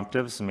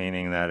presumptives,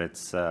 meaning that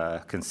it's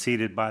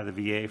conceded by the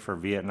VA for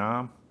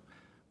Vietnam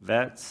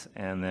vets,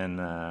 and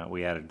then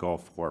we added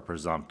Gulf War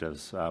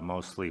presumptives,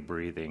 mostly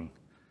breathing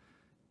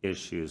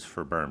issues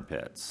for burn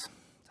pits,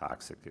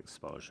 toxic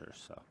exposure.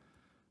 So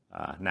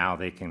now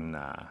they can,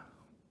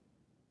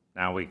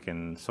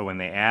 so when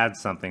they add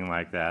something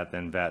like that,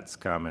 then vets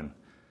come and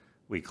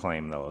we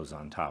claim those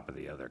on top of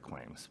the other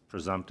claims.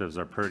 Presumptives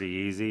are pretty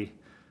easy.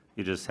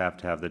 You just have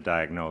to have the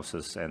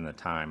diagnosis and the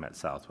time at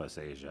Southwest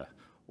Asia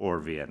or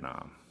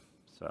Vietnam.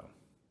 So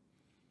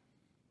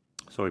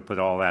we put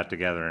all that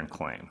together and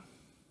claim.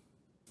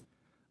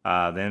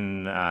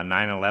 Then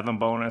 9/11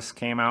 bonus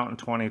came out in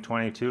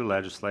 2022.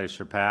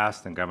 Legislature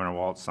passed, and Governor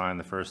Walz signed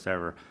the first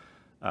ever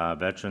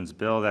veterans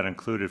bill that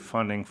included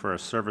funding for a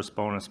service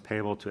bonus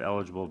payable to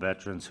eligible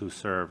veterans who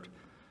served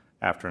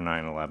after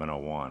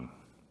 9/11/01.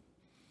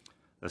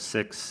 The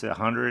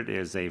 600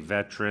 is a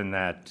veteran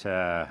that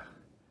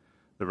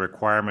the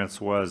requirements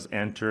was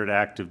entered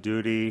active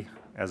duty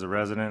as a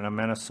resident of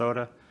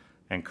Minnesota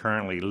and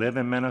currently live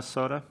in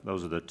Minnesota.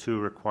 Those are the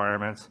two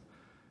requirements.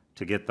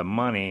 To get the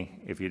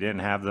money, if you didn't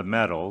have the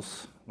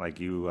medals, like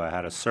you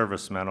had a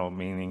service medal,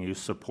 meaning you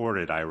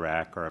supported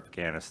Iraq or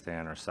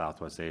Afghanistan or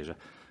Southwest Asia,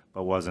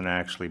 but wasn't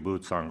actually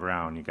boots on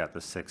ground, you got the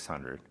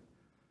 600.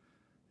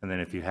 And then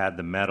if you had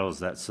the medals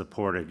that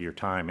supported your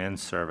time in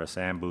service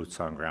and boots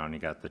on ground, you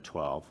got the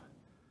 12.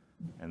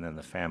 And then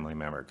the family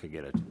member could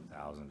get a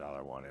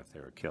 $2,000 one if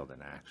they were killed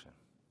in action.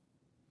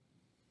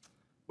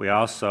 We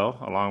also,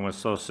 along with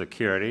Social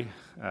Security,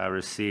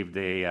 received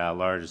the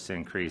largest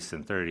increase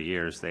in 30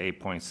 years, the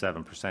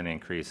 8.7%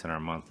 increase in our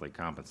monthly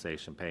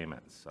compensation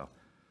payments. So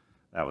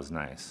that was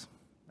nice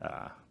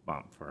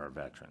bump for our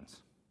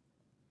veterans.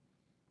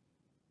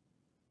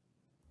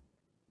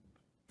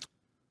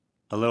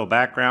 A little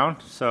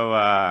background, so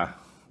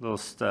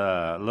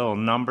little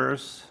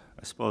numbers.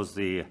 I suppose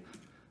to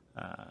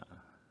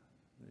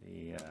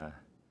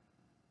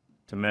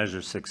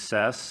measure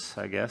success,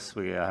 I guess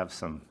we have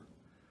some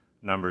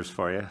numbers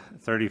for you.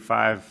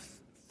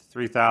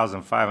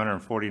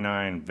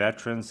 3,549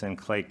 veterans in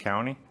Clay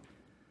County.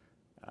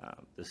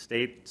 The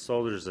State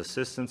Soldiers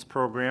Assistance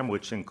Program,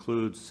 which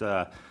includes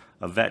a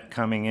vet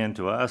coming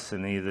into us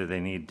and either they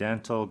need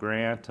dental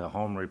grant, a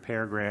home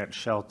repair grant,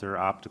 shelter,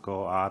 optical,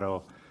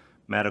 auto,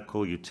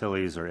 medical,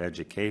 utilities, or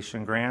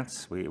education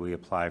grants. We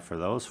apply for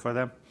those for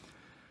them.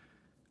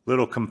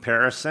 Little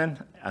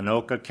comparison,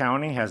 Anoka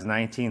County has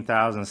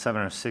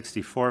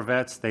 19,764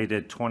 vets. They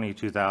did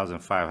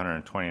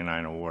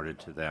 22,529 awarded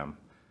to them.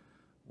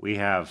 We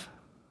have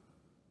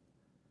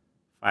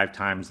 4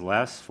 times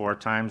less,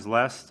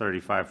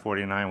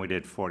 3,549. We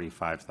did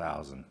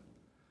 45,000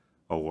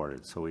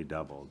 awarded, so we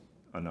doubled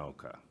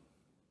Anoka,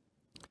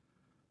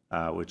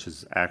 which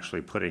is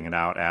actually putting it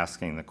out,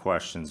 asking the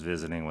questions,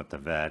 visiting with the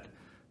vet,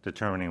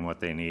 determining what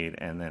they need,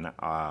 and then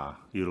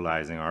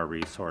utilizing our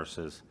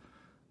resources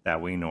that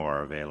we know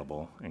are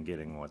available and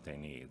getting what they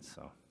need.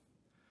 So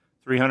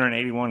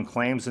 381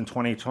 claims in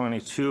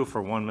 2022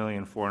 for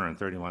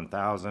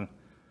 $1,431,000.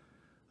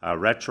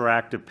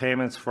 Retroactive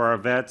payments for our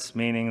vets,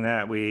 meaning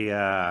that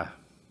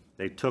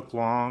they took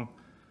long.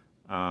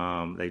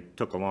 They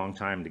took a long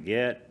time to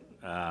get.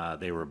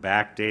 They were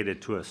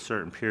backdated to a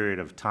certain period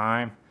of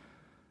time,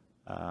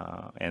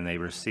 and they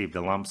received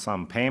a lump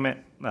sum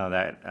payment.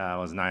 That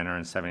was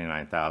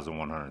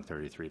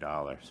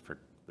 $979,133 for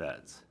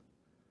vets.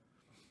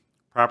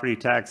 Property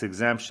tax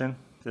exemption,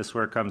 this is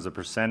where comes the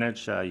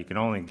percentage. You can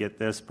only get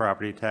this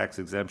property tax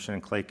exemption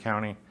in Clay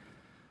County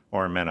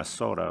or in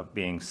Minnesota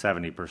being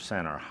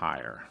 70% or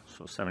higher.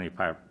 So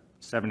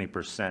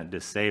 70%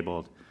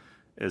 disabled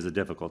is a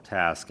difficult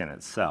task in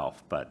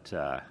itself, but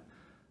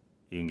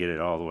you can get it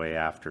all the way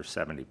after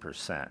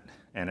 70%.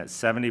 And at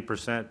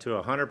 70% to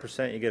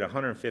 100%, you get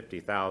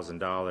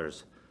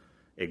 $150,000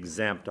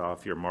 exempt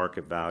off your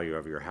market value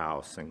of your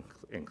house in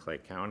Clay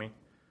County.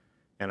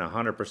 And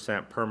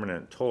 100%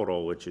 permanent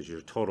total, which is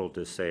your total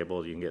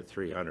disabled, you can get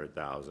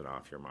 $300,000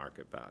 off your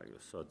market value.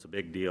 So it's a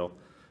big deal,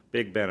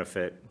 big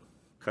benefit,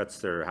 cuts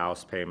their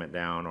house payment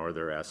down or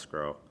their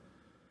escrow.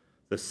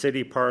 The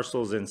city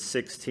parcels in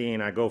 16,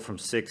 I go from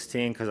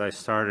 16 because I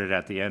started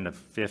at the end of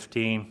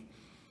 15.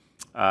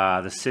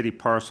 The city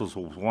parcels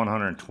was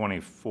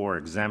 124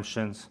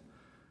 exemptions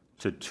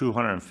to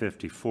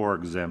 254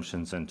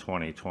 exemptions in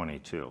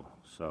 2022.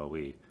 So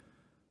we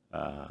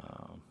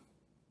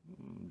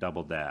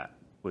doubled that,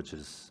 which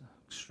is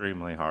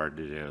extremely hard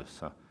to do.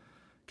 So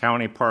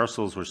county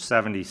parcels were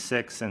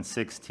 76 and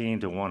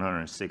 16 to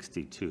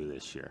 162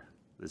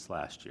 this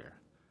last year.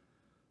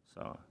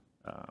 So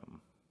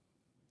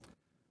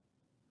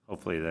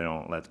hopefully they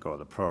don't let go of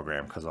the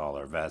program because all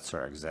our vets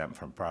are exempt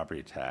from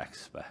property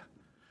tax, but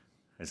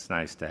it's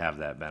nice to have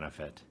that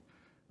benefit.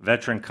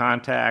 Veteran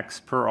contacts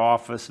per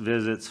office,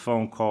 visits,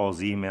 phone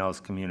calls,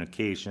 emails,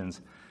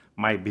 communications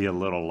might be a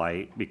little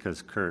light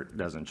because Kurt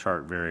doesn't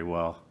chart very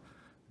well.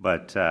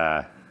 But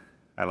I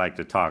like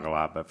to talk a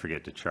lot, but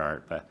forget to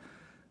chart. But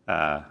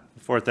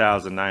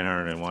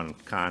 4,901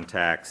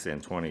 contacts in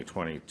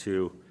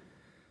 2022.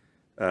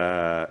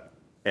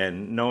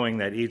 And knowing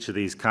that each of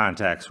these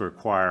contacts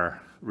require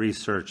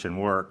research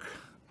and work,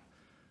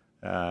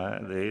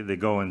 they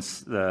go in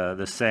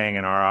the saying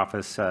in our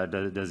office,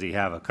 does he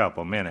have a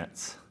couple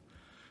minutes?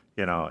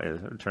 You know,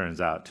 it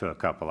turns out to a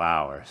couple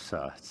hours.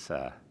 So it's,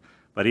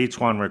 but each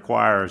one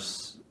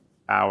requires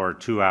hour,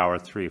 2 hour,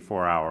 3,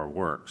 4 hour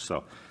work.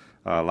 So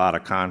a lot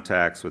of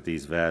contacts with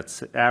these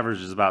vets. It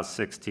averages about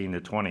 16 to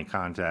 20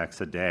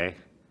 contacts a day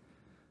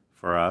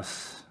for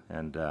us,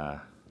 and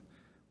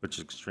which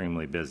is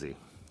extremely busy.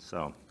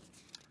 So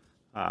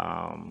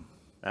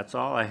that's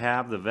all I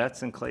have. The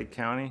vets in Clay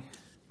County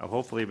have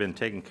hopefully been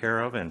taken care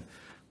of, and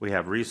we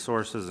have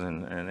resources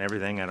and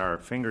everything at our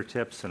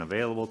fingertips and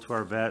available to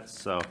our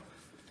vets. So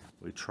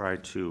we try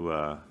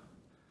to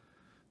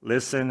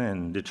listen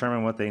and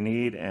determine what they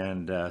need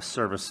and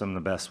service them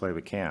the best way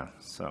we can.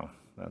 So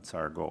that's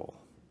our goal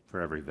for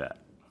every vet.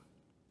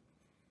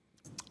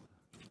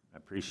 I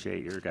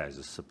appreciate your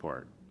guys'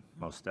 support,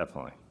 most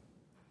definitely.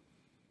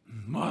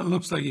 Well, it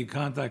looks like you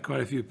contact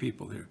quite a few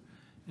people here.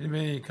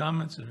 Anybody, any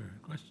comments or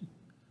questions?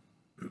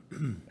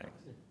 Thanks.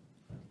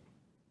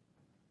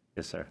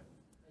 Yes, sir. I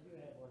do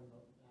have one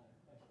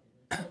question.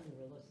 It's on the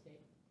real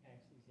estate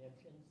tax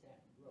exemptions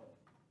that grow.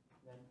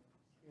 And I'm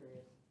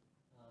curious,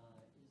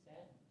 is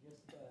that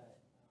just,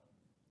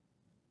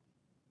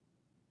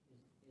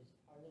 is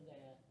part of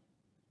that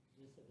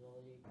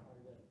disability part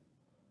of,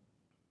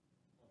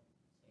 say,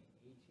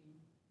 aging?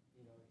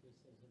 You know,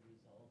 just as a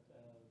result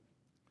of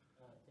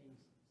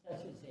things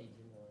such as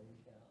Agent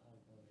Orange,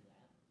 I'll go to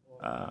that.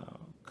 Or,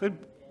 Could,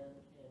 and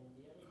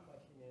the other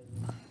question is,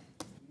 do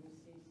you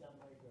see some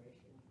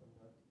migration from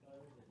North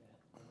Dakota to that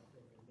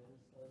benefit in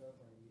Minnesota,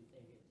 or do you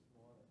think it's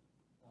more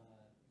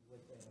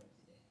within our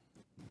state?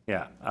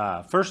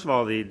 yeah, first of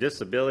all, the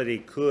disability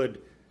could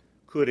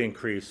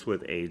increase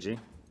with aging.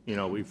 You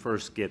know, we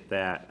first get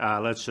that.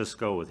 Let's just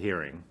go with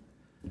hearing.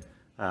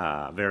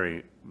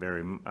 Very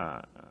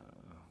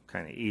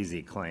kind of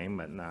easy claim,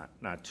 but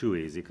not too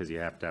easy because you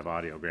have to have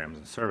audiograms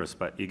in service.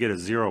 But you get a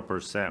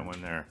 0%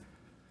 when they're,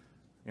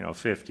 you know,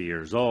 50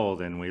 years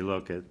old, and we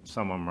look at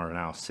some of them are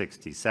now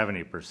 60,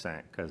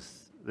 70%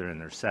 because they're in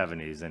their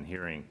 70s and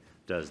hearing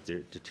does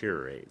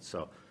deteriorate.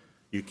 So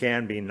you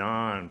can be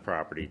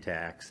non-property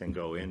tax and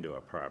go into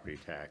a property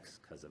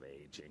tax because of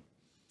aging.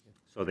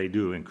 So they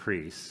do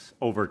increase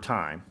over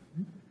time,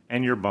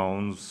 and your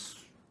bones,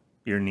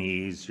 your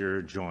knees,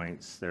 your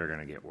joints, they're going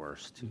to get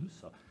worse too.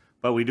 So,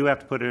 but we do have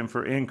to put in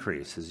for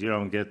increases. You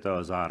don't get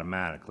those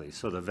automatically.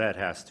 So the vet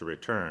has to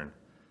return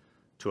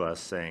to us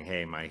saying,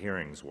 hey, my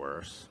hearing's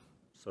worse.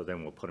 So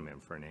then we'll put them in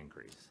for an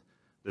increase.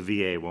 The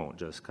VA won't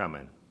just come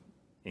and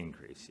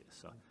increase you.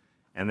 So,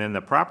 and then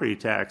the property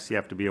tax, you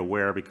have to be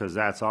aware because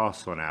that's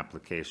also an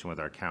application with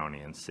our county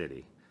and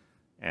city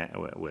and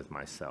with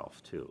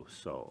myself too.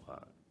 So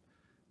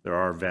there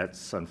are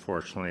vets,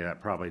 unfortunately,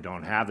 that probably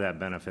don't have that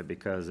benefit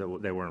because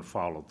they weren't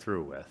followed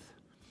through with.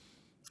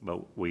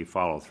 But we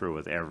follow through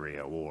with every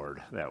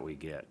award that we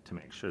get to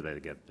make sure they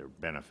get their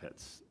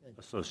benefits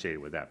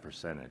associated with that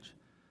percentage.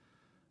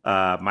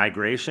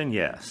 Migration,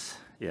 yes.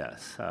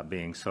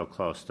 Being so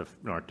close to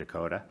North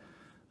Dakota.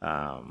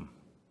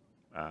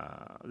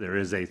 There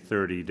is a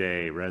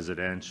 30-day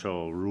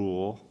residential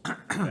rule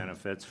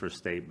benefits for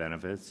state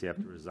benefits. You have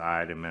to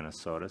reside in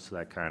Minnesota, so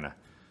that kind of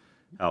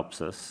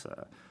helps us.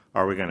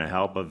 Are we going to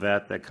help a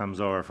vet that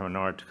comes over from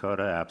North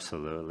Dakota?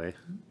 Absolutely.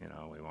 You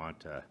know, we want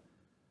to,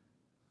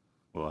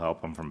 we'll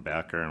help them from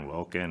Becker and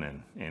Wilkin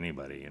and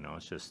anybody, you know,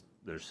 it's just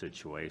their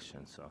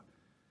situation. So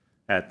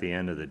at the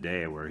end of the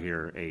day, we're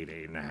here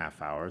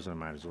 8.5 hours, and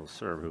might as well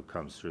serve who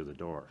comes through the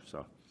door.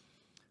 So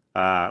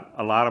a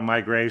lot of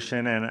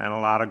migration and a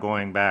lot of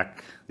going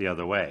back the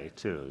other way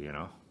too, you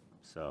know.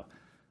 So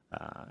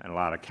and a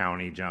lot of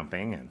county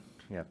jumping, and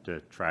you have to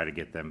try to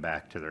get them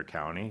back to their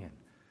county,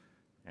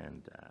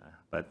 and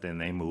but then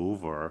they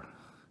move, or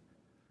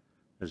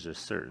there's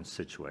just certain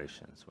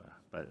situations.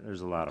 But there's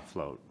a lot of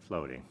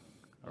floating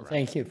around.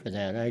 Thank you for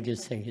that. I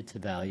just think it's a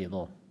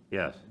valuable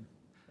Yes.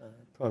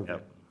 program.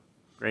 Yep.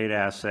 Great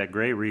asset,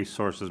 great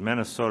resources.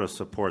 Minnesota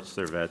supports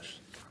their vets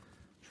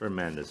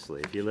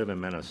tremendously. If you live in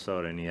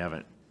Minnesota and you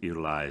haven't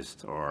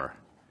utilized, or,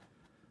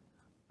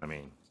 I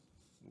mean,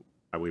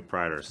 we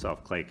pride ourselves,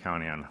 Clay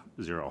County, on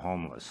zero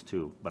homeless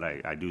too, but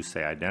I do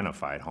say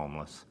identified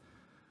homeless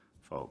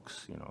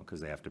folks, you know, because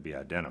they have to be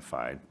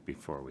identified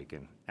before we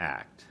can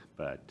act.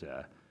 But,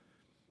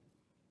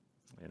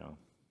 you know,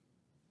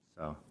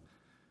 so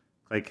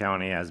Clay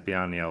County has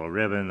Beyond the Yellow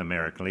Ribbon, the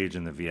American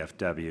Legion, the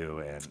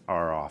VFW, and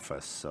our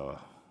office. So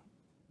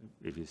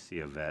if you see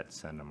a vet,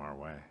 send them our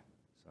way.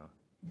 So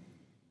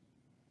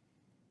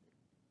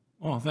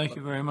Well, thank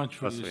you very much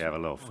for plus we have a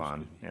little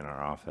fun in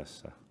our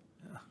office. So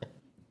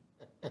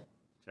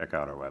check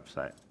out our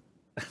website.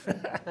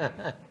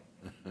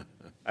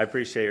 I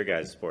appreciate your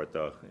guys' support,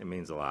 though. It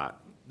means a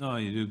lot. No,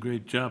 you do a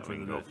great job for We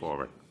the can go village.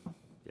 forward.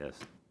 Yes.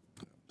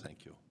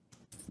 Thank you.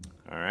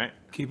 All right.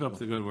 Keep up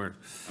the good work.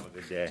 Have a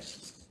good day.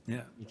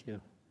 Yeah. Me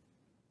too.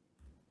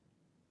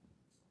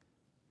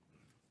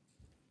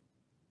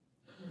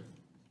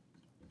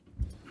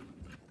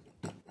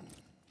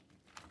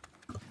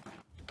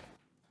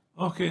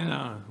 Okay,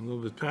 now, a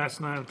little bit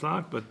past 9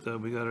 o'clock, but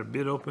we got our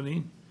bid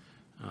opening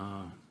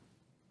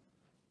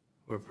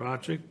for a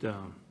project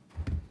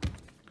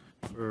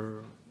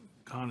for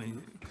County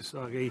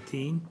Casog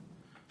 18.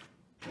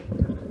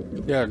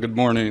 Yeah, good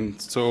morning.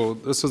 So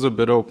this is a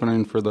bid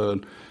opening for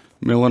the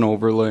mill and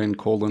overlay and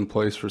cold in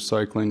place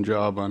recycling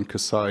job on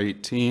CASA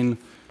 18.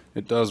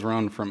 It does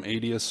run from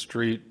 80th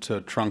Street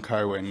to Trunk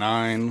Highway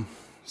 9,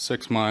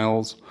 6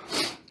 miles.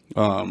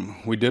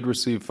 We did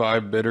receive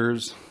 5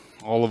 bidders.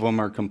 All of them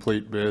are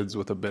complete bids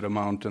with a bid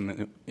amount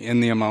in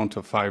the amount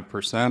of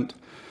 5%.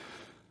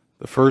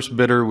 The first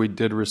bidder we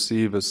did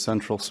receive is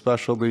Central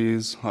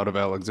Specialties out of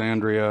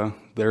Alexandria.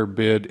 Their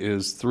bid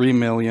is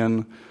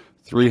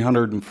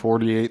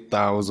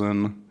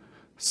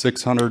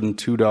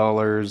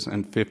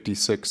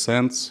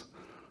 $3,348,602.56.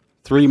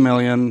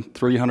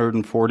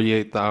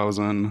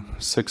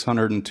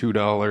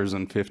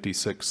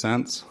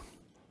 $3,348,602.56.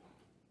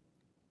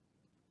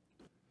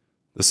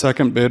 The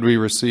second bid we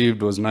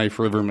received was Knife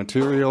River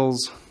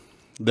Materials.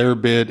 Their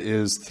bid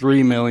is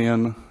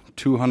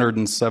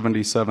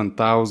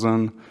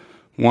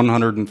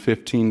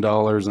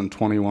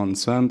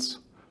 $3,277,115.21.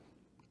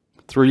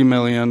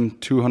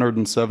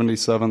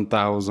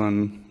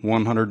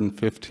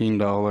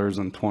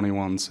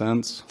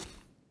 $3,277,115.21.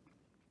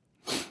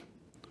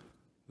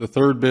 The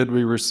third bid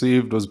we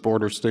received was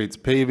Border States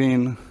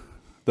Paving.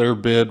 Their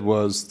bid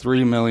was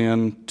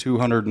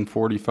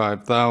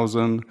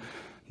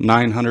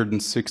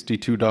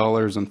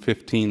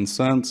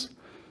 $3,245,962.15.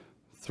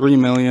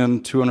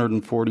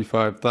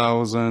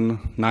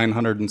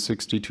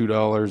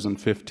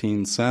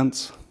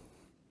 $3,245,962.15.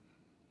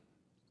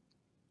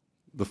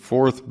 The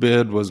fourth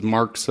bid was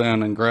Mark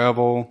Sand and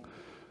Gravel.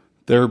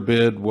 Their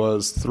bid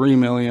was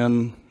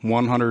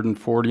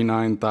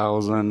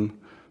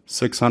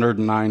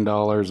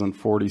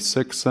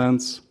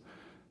 $3,149,609.46.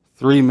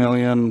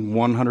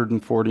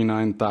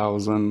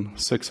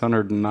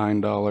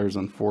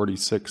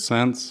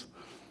 $3,149,609.46.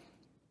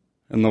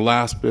 And the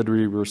last bid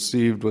we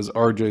received was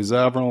R.J.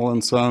 Zavrel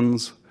and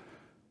Sons.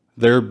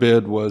 Their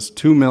bid was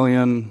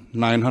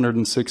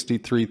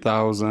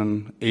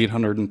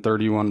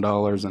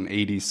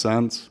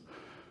 $2,963,831.80.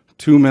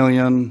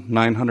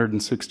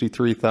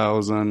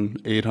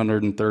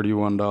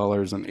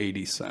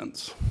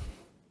 $2,963,831.80.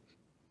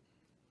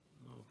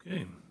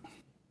 Okay.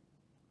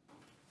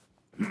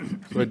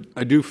 So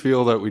I do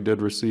feel that we did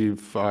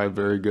receive 5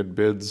 very good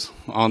bids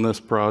on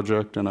this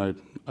project, and I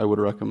would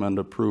recommend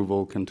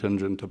approval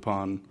contingent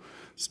upon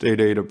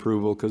state aid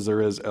approval because there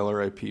is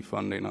LRIP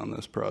funding on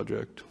this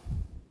project.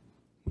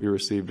 We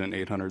received an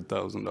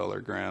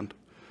 $800,000 grant.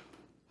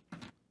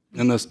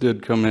 And this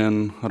did come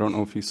in, I don't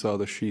know if you saw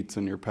the sheets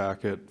in your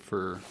packet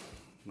for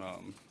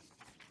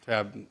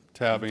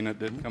tabbing, it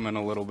did come in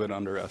a little bit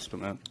under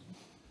estimate.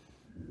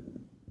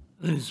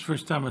 This is the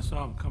first time I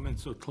saw them come in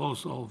so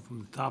close, all from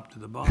the top to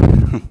the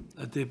bottom,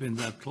 that they've been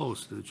that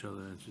close to each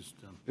other. It's just,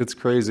 It's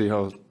crazy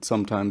how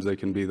sometimes they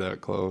can be that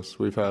close.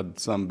 We've had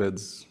some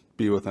bids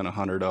be within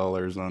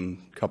 $100 on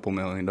a couple $1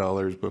 million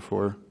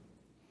before.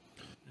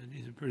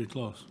 these are pretty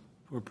close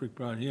for a brick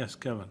project. Yes,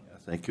 Kevin?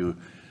 Thank you.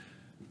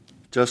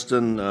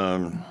 Justin,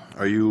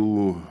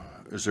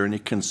 is there any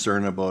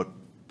concern about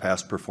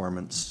past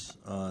performance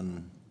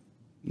on?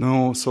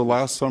 No, so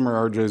last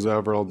summer RJ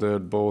Zavrel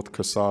did both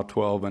CASA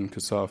 12 and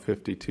CASA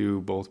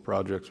 52. Both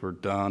projects were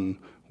done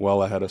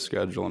well ahead of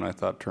schedule and I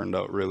thought turned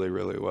out really,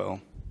 really well.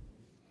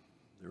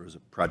 There was a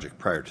project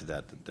prior to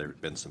that there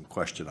had been some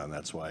question on,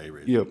 that's why I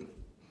raised it. Yep.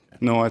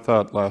 No, I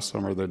thought last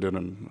summer they did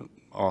an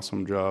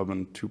awesome job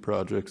in 2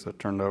 projects that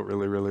turned out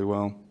really, really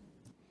well.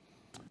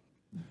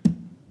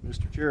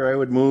 Mr. Chair, I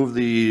would move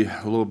a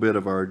little bit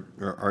of our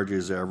R.J.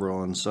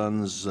 Zavrel and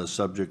Sons,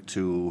 subject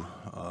to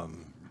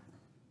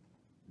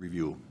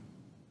review.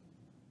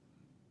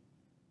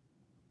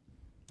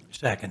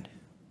 Second.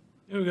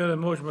 Here we got a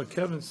motion by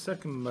Kevin,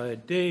 second by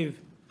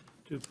Dave,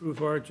 to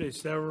approve R.J.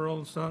 Savarol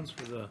and Sons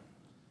for the,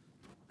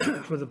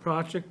 for the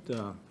project.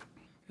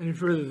 Any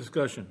further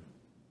discussion?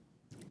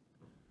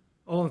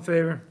 All in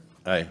favor?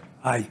 Aye.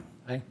 Aye.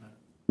 Aye.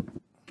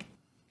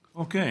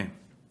 Okay.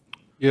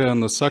 Yeah,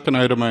 and the second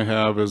item I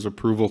have is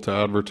approval to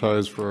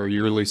advertise for our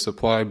yearly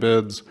supply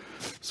bids.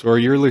 So our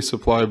yearly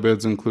supply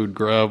bids include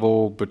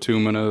gravel,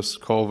 bituminous,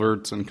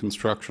 culverts, and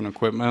construction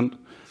equipment.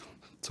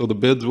 So the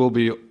bids will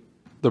be,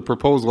 the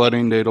proposed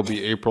letting date will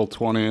be April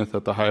 20th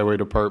at the Highway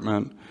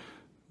Department.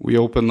 We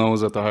open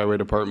those at the Highway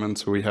Department,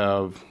 so we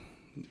have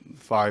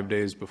 5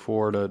 days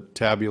before to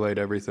tabulate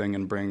everything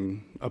and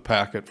bring a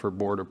packet for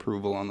board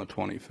approval on the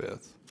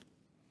 25th.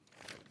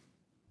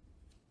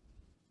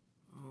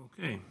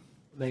 Okay.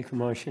 Make a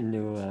motion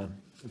to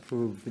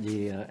approve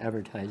the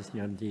advertising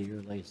of the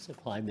yearly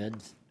supply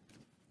bids.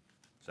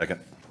 Second.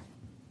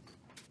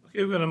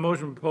 Okay, we've got a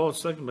motion by Paul,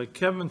 second by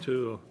Kevin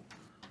to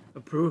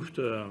approve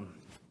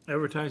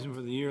advertising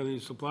for the yearly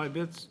supply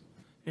bids.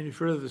 Any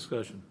further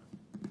discussion?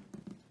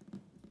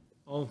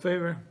 All in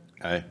favor?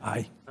 Aye.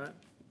 Aye.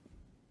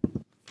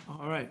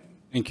 All right,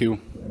 Thank you.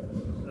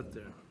 up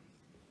there.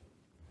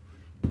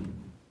 And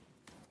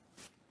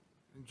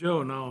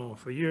Joe, now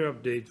for your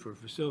update for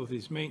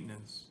facilities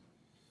maintenance.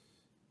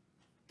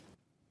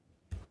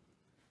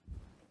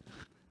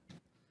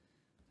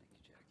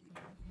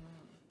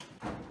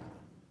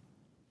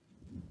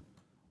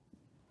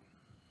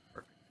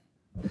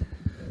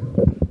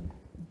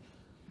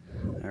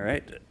 All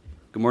right.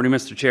 Good morning,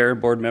 Mr. Chair,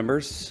 board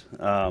members.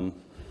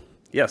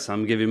 Yes,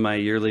 I'm giving my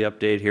yearly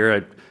update here.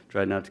 I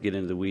tried not to get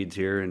into the weeds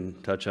here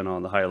and touch on all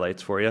the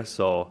highlights for you.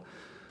 So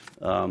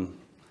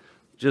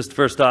just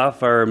first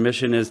off, our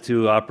mission is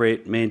to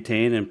operate,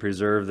 maintain, and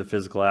preserve the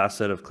physical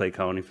asset of Clay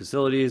County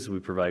facilities. We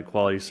provide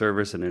quality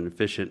service in an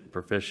efficient,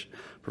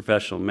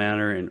 professional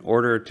manner in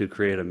order to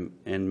create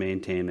and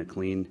maintain a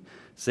clean,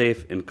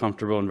 safe, and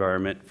comfortable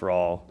environment for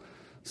all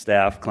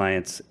staff,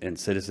 clients, and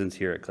citizens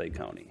here at Clay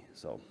County.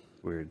 So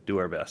we do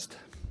our best.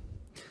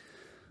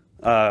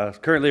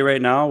 Currently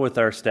right now with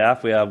our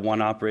staff, we have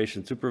one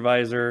operation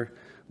supervisor,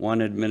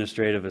 one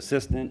administrative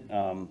assistant,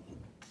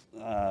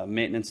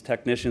 maintenance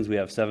technicians, we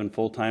have 7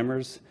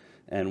 full-timers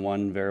and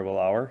 1 variable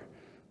hour.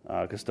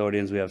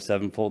 Custodians, we have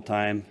 7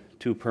 full-time,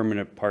 2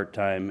 permanent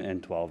part-time,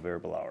 and 12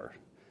 variable hour.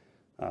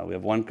 We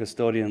have 1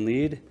 custodian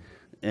lead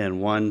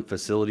and 1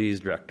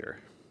 facilities director.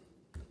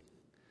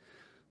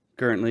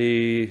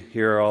 Currently,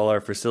 here are all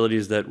our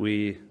facilities that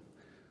we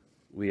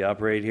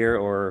operate here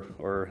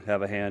or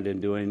have a hand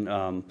in doing.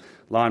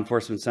 Law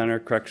Enforcement Center,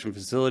 Correction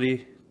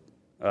Facility,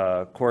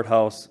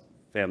 Courthouse,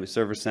 Family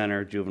Service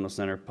Center, Juvenile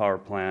Center, Power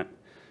Plant,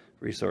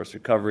 Resource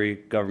Recovery,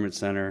 Government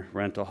Center,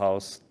 Rental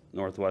House,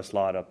 Northwest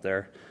Lot up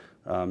there.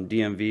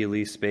 DMV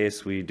lease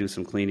space, we do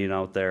some cleaning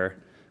out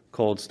there.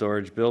 Cold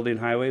Storage Building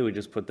Highway, we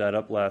just put that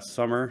up last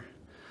summer.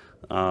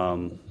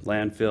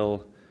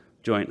 Landfill,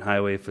 Joint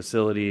Highway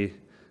Facility,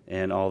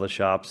 and all the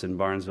shops in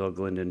Barnesville,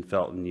 Glendon,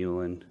 Felton,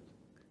 Ulen,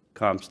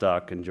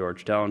 Comstock, and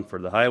Georgetown for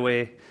the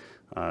highway,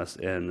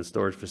 and the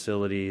storage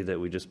facility that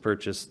we just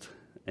purchased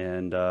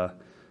and a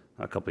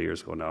couple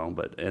years ago now,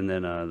 and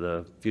then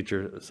the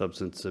future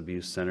substance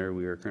abuse center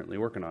we are currently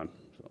working on.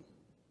 So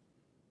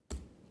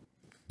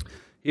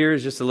here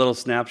is just a little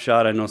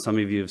snapshot. I know some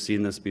of you have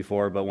seen this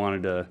before, but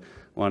wanted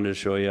to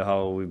show you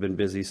how we've been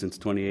busy since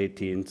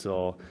 2018.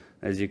 So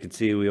as you can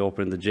see, we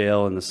opened the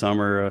jail in the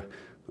summer.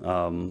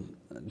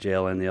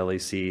 Jail and the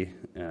LEC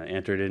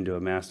entered into a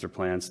master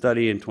plan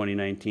study in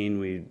 2019.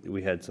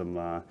 We had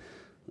some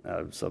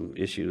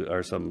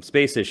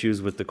space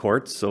issues with the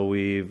courts, so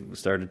we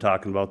started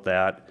talking about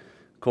that.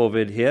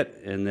 COVID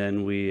hit, and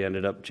then we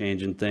ended up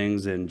changing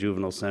things, and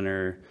juvenile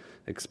center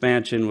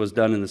expansion was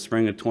done in the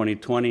spring of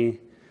 2020.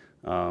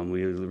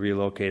 We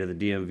relocated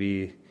the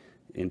DMV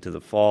into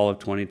the fall of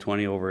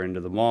 2020 over into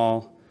the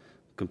mall,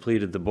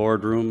 completed the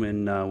boardroom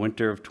in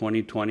winter of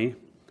 2020,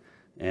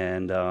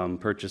 and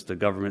purchased the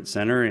government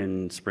center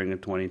in spring of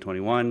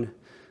 2021.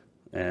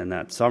 And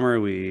that summer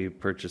we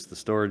purchased the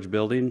storage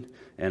building,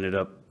 ended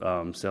up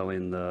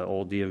selling the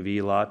old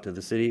DMV lot to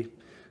the city,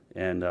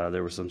 and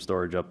there was some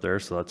storage up there,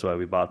 so that's why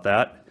we bought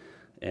that.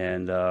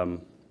 And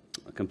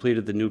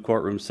completed the new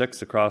courtroom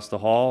 6 across the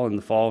hall in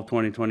the fall of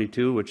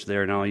 2022, which they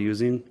are now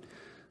using,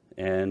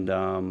 and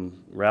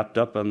wrapped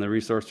up on the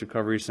Resource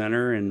Recovery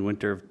Center in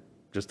winter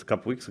just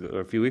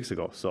a few weeks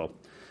ago. So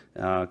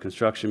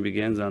construction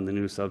begins on the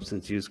new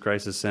Substance Use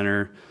Crisis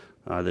Center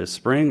this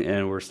spring,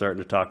 and we're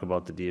starting to talk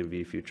about the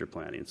DMV future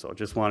planning. So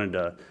just wanted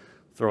to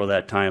throw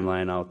that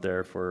timeline out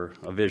there for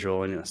a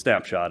visual and a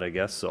snapshot, I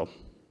guess. So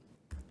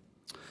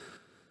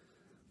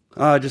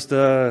just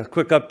a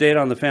quick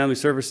update on the Family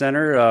Service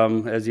Center.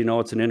 As you know,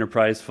 it's an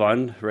enterprise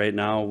fund. Right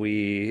now,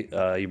 we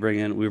bring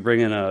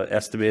in a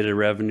estimated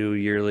revenue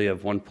yearly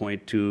of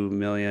 1.2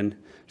 million,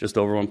 just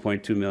over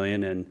 1.2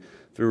 million, and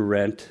through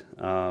rent.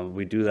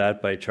 We do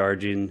that by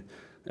charging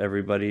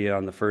everybody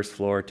on the first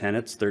floor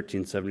tenants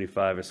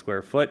 $13.75 a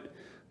square foot,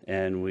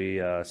 and we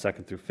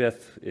second through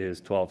fifth is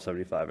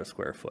 $12.75 a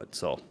square foot.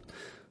 So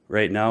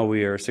right now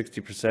we are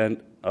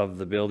 60% of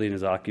the building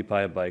is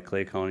occupied by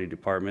Clay County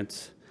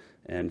departments,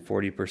 and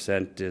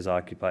 40% is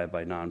occupied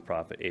by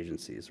nonprofit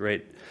agencies.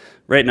 Right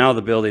now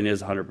the building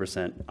is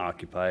 100%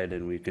 occupied,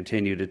 and we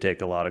continue to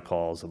take a lot of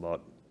calls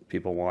about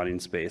people wanting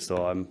space.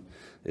 So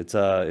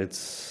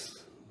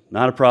it's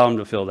not a problem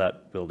to fill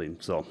that building.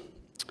 So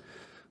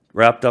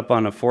wrapped up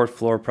on a 4th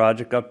floor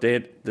project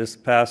update this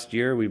past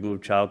year. We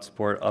moved child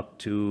support up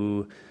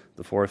to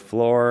the 4th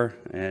floor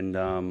and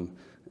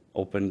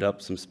opened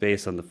up some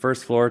space on the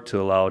 1st floor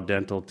to allow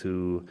dental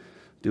to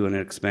do an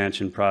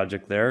expansion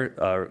project there.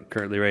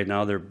 Currently right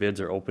now their bids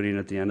are opening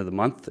at the end of the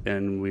month,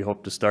 and we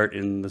hope to start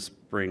in the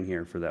spring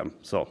here for them.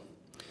 So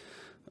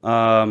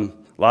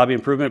lobby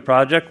improvement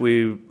project,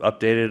 we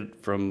updated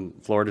from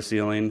floor to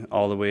ceiling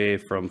all the way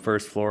from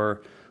 1st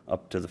floor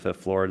up to the 5th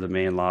floor, the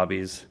main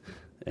lobbies,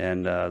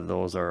 and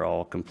those are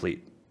all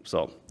complete.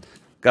 So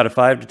got a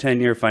 5 to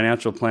 10 year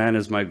financial plan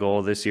is my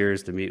goal this year,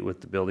 is to meet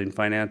with the building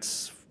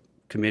finance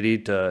committee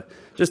to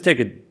just take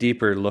a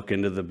deeper look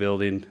into the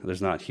building.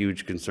 There's not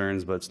huge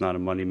concerns, but it's not a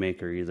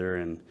moneymaker either.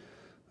 And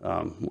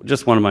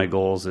just one of my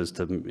goals is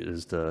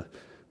to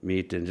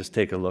meet and just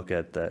take a look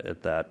at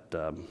that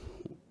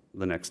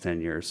the next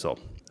 10 years. So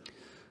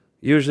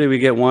usually we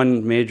get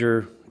one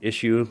major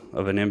issue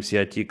of an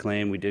MCIT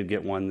claim. We did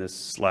get one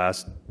this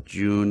last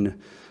June.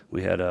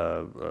 We had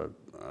a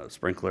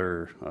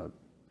sprinkler, what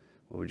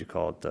would you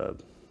call it, the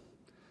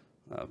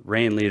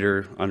rain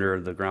leader under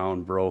the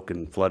ground broke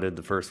and flooded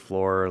the first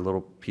floor, a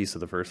little piece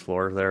of the first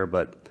floor there,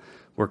 but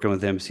working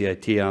with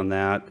MCIT on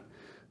that.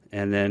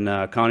 And then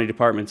county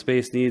department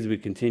space needs, we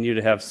continue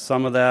to have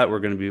some of that. We're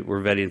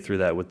vetting through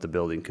that with the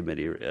building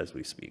committee as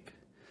we speak.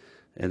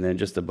 And then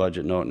just a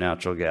budget note,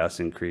 natural gas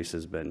increase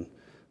has been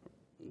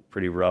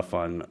pretty rough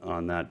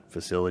on that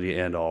facility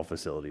and all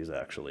facilities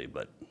actually,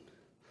 but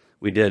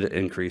we did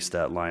increase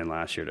that line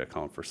last year to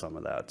account for some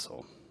of that,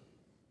 so.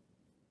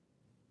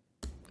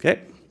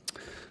 Okay.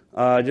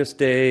 Just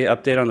a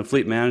update on the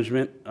fleet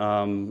management.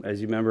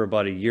 As you remember,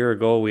 about a year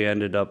ago, we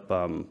ended up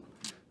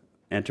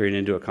entering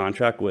into a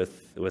contract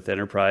with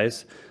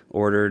Enterprise,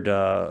 ordered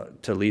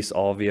to lease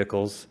all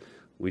vehicles.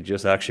 We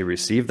just actually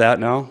received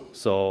that now,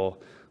 so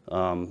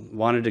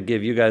wanted to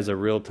give you guys a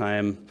real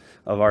time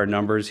of our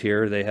numbers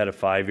here. They had a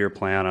 5-year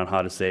plan on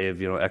how to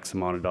save, X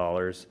amount of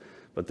dollars,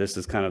 but this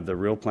is kind of the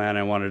real plan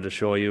I wanted to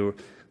show you.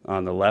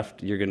 On the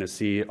left, you're going to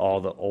see all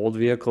the old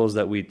vehicles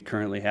that we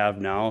currently have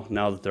now.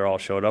 Now that they're all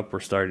showed up, we're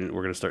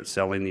going to start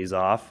selling these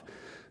off.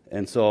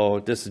 And so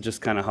this is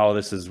just kind of how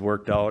this has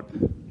worked out.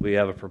 We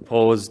have a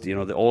proposed,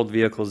 the old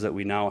vehicles that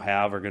we now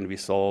have are going to be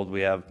sold.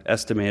 We have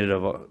estimated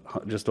of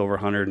just over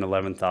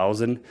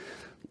 111,000.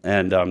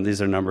 And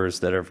these are numbers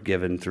that are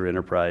given through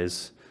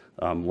Enterprise,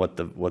 what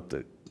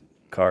the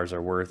cars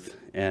are worth.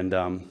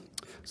 And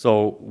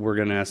so we're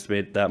going to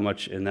estimate that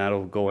much, and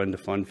that'll go into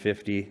Fund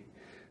 50.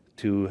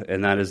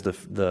 And that is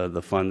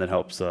the fund that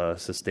helps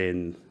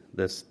sustain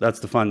this. That's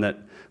the fund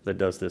that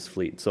does this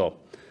fleet. So,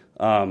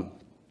 and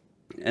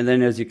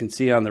then as you can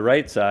see on the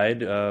right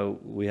side,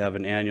 we have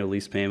an annual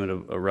lease payment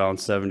of around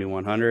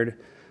 $7,100,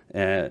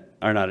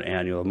 or not an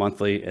annual, a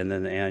monthly, and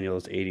then the annual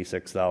is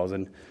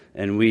 $86,000.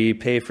 And we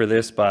pay for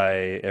this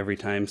by every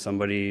time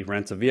somebody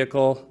rents a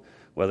vehicle,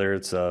 whether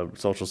it's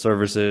social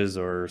services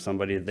or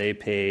somebody, they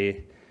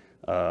pay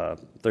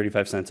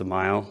 35 cents a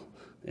mile.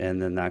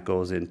 And then that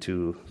goes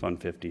into Fund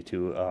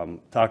 52.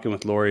 Talking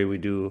with Lori, we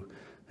do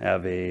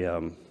have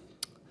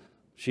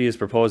she is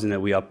proposing that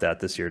we up that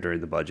this year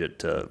during the budget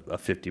to a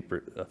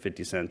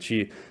 50 cents.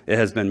 It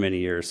has been many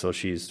years, so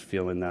she's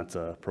feeling that's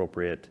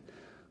appropriate.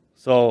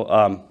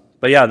 So,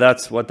 but yeah,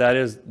 that's what that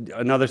is.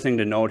 Another thing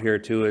to note here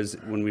too is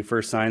when we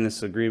first signed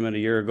this agreement a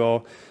year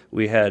ago,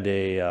 we had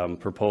a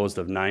proposed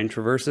of 9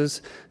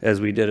 Traverses.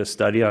 As we did a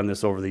study on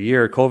this over the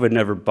year, COVID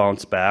never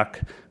bounced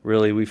back.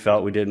 Really, we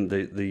felt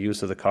the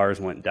use of the cars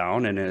went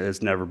down, and it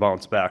has never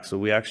bounced back. So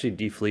we actually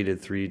defleeted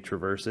 3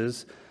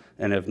 Traverses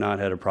and have not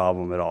had a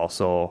problem at all.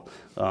 So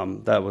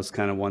that was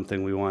kind of one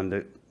thing we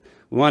wanted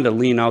to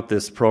lean out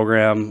this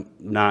program,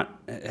 not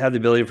have the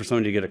ability for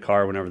somebody to get a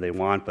car whenever they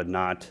want, but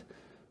not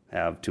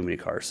have too many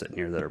cars sitting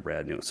here that are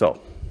brand new.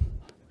 So,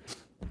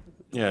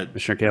 Yeah,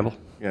 Commissioner Campbell?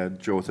 yeah,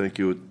 Joe, thank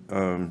you.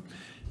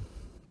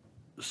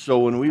 So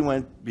when we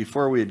went,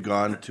 before we had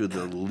gone to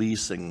the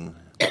leasing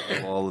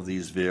of all of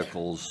these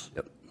vehicles,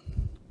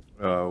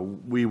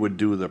 we would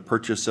do the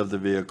purchase of the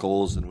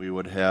vehicles, and we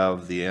would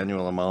have the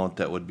annual amount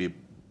that would be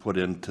put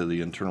into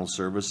the internal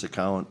service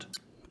account.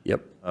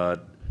 Yep.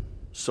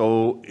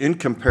 So in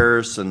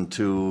comparison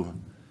to,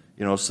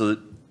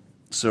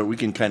 so we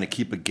can kind of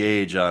keep a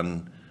gauge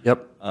on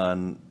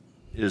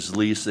is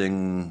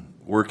leasing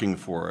working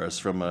for us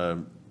from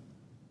a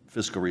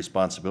fiscal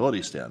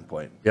responsibility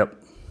standpoint.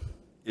 Yep.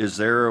 Is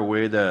there a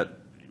way that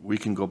we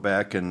can go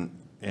back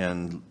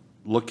and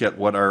look at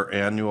what our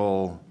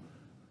annual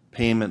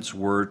payments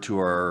were to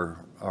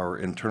our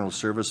internal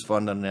service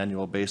fund on an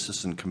annual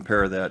basis and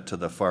compare that to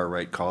the far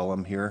right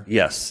column here?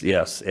 Yes.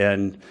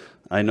 And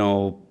I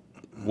know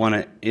one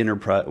of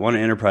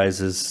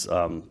Enterprise's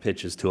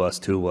pitches to us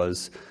too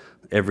was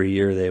every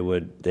year they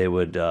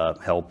would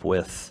help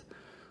with.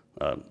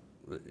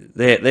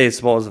 They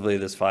supposedly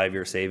this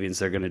 5-year savings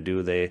they're going to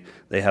do. They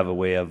have a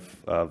way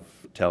of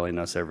telling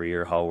us every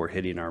year how we're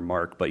hitting our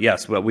mark. But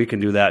yes, well, we can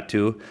do that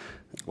too.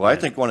 Well, I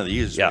think one of the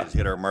easiest ways to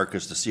hit our mark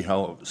is to see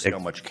how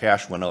much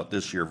cash went out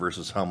this year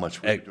versus how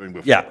much we were doing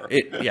before.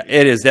 Yeah,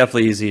 it is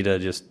definitely easy to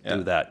just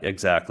do that.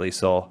 Exactly.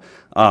 So,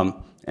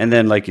 and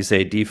then like you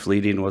say,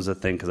 defleeting was a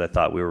thing because I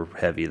thought we were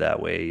heavy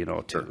that way,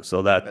 too.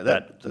 So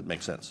that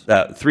makes sense.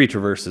 That 3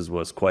 Traverses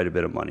was quite a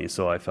bit of money,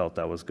 so I felt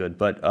that was good.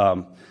 But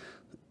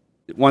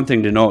one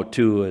thing to note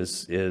too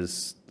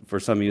is for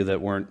some of you that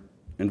weren't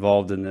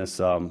involved in this,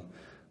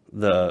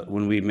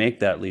 when we make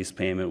that lease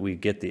payment, we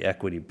get the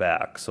equity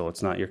back. So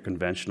it's not your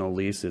conventional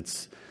lease.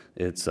 It's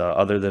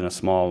other than a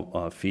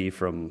small fee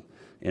from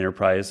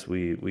Enterprise,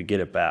 we get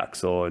it back.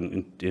 So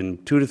in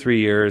 2 to 3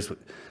 years,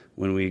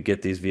 when we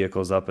get these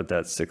vehicles up at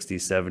that 60,000,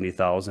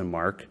 70,000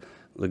 mark,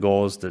 the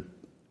goal is to,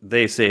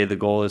 they say the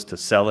goal is to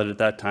sell it at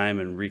that time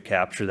and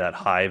recapture that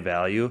high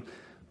value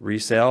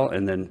resale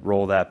and then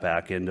roll that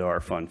back into our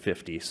Fund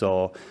 50.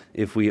 So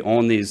if we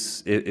own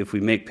these, if we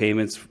make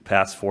payments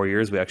past 4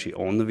 years, we actually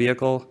own the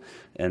vehicle,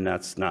 and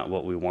that's not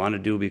what we want to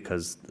do,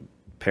 because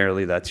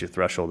apparently that's your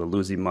threshold of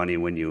losing money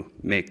when you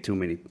make too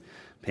many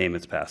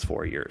payments past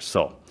 4 years.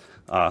 So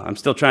I'm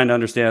still trying to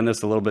understand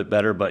this a little bit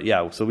better, but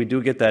yeah, so we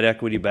do get that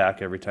equity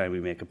back every time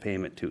we make a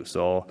payment too.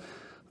 So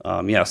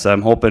yes,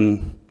 I'm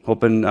hoping,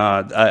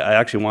 I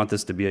actually want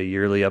this to be a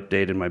yearly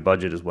update in my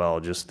budget as well,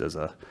 just as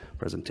a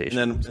presentation.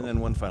 And then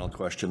one final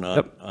question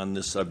on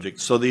this subject.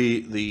 So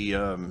the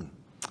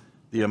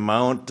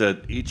amount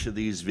that each of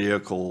these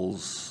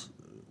vehicles,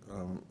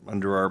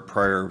 under our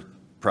prior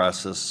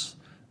process,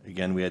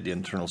 again, we had the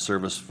internal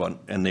service fund,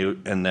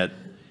 and that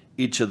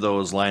each of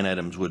those line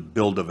items would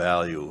build a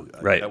value.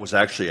 Right. That was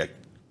actually a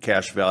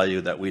cash value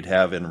that we'd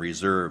have in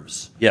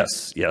reserves.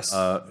 Yes, yes.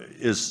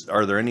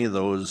 Are there any of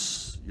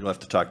those, you'll have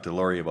to talk to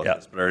Lori about Yeah.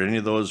 this, but are any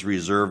of those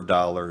reserve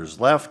dollars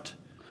left?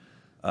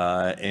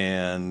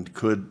 And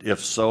could,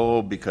 if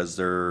so, because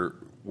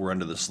we're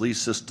under this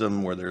lease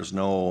system where there's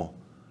no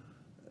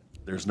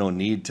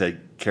need to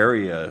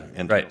carry a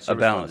internal Right, a service fund,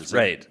 balance, is it-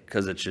 right,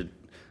 because it should.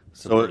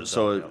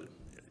 So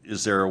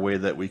is there a way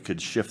that we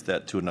could shift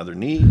that to another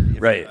need?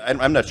 Right.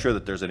 I'm not sure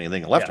that there's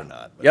anything left or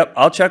not. but- Yep,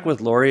 I'll check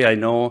with Lori. I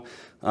know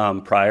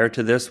prior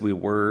to this, we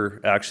were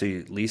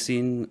actually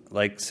leasing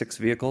like 6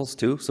 vehicles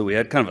too. So we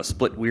had kind of a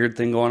split weird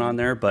thing going on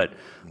there, but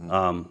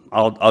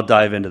I'll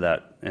dive into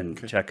that and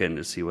check in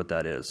to see what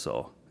that is,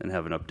 so, and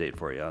have an update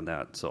for you on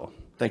that, so.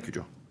 Thank you,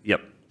 Joe.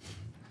 Yep.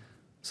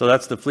 So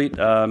that's the fleet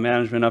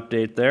management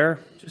update there.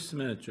 Just a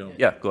minute, Joe.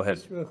 Yeah, go ahead.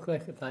 Just real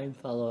quick, if I can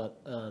follow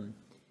up.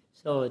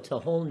 So it's a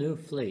whole new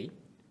fleet,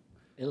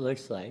 it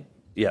looks like.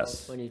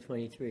 Yes.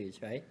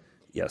 2023s, right?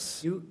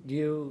 Yes. Do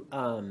you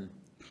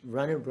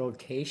run a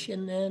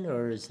rotation then,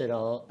 or is it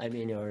all, I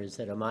mean, or is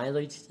it a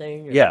mileage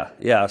thing? or- Yeah,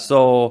 yeah.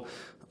 So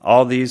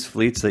all these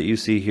fleets that you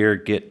see here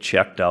get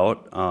checked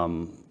out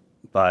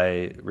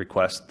by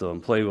request. The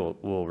employee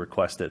will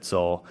request it.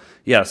 So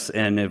yes,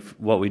 and if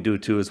what we do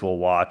too is we'll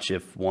watch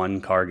if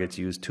one car gets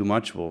used too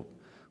much, we'll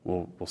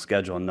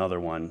schedule another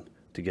one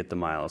to get the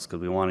miles, because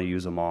we want to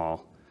use them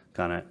all,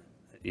 kind of,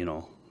 you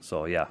know.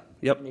 So yeah,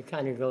 yep. And it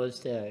kind of goes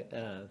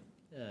to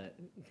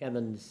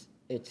Kevin's,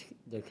 it's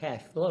the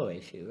cash flow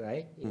issue,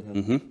 right?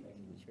 Making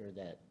sure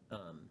that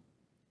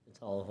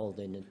it's all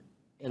holding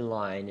in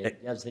line,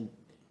 it doesn't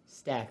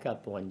stack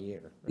up 1 year.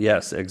 right?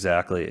 Yes,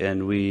 exactly.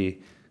 And we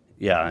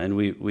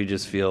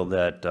just feel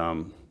that,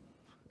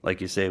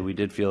 like you say, we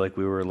did feel like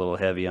we were a little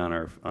heavy on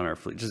our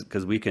fleet, just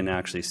because we can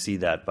actually see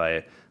that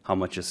by how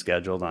much is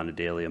scheduled on a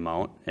daily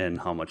amount and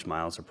how much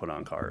miles are put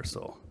on cars.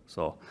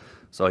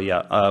 So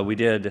yeah, we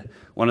did,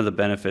 one of the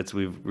benefits,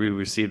 we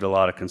received a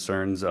lot of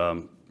concerns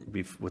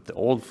with the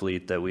old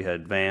fleet, that we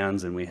had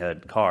vans and we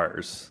had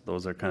cars.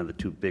 Those are kind of the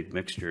two big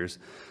mixtures.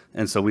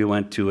 And so we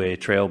went to a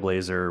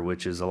Trailblazer,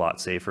 which is a lot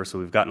safer. So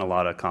we've gotten a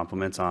lot of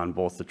compliments on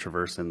both the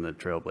Traverse and the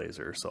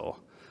Trailblazer.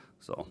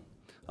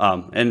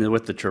 And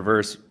with the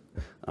Traverse,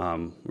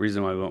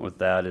 reason why we went with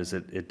that is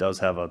it does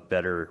have a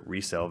better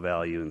resale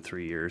value in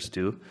 3 years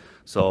too.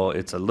 So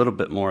it's a little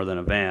bit more than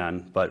a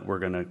van, but we're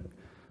going to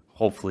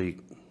hopefully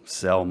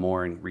sell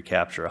more and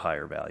recapture a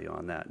higher value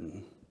on that.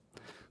 And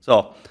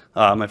so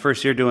my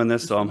first year doing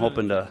this, so I'm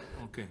hoping to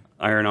Okay,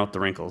 iron out the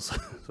wrinkles.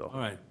 So all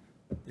right.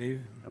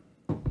 Dave?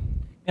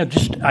 Now,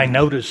 I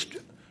noticed,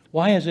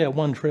 why is that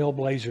one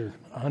Trailblazer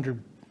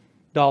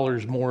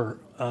 $100 more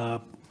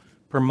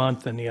per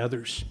month than the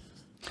others?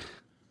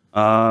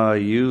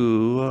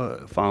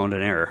 You found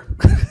an error.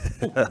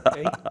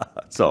 Okay.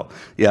 So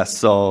yes,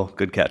 so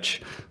good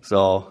catch.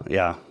 So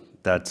yeah,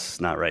 that's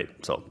not right.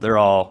 So they're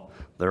all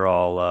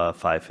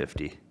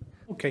 550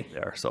 Okay.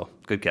 there. So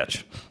good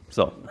catch.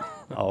 So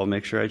I'll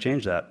make sure I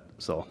change that.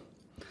 So,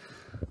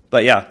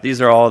 but yeah,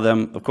 these are all of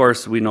them. Of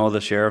course, we know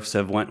the sheriffs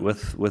have went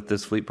with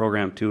this fleet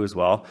program too as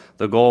well.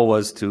 The goal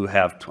was to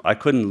have, I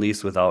couldn't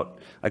lease without,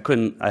 I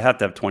have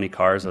to have 20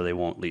 cars or they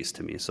won't lease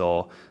to me.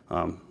 So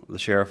the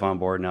sheriff on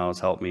board now has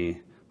helped me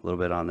a little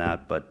bit on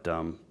that, but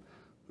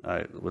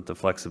with the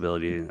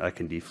flexibility, I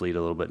can defleet a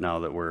little bit now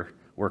that we're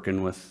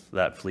working with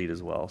that fleet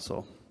as well.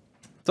 So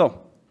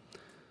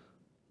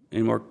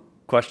any more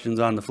questions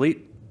on the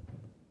fleet?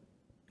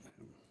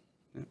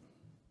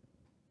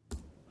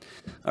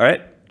 All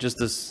right,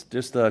 just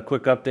a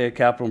quick update,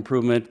 capital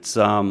improvements.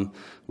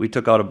 We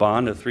took out a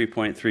bond of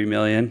 3.3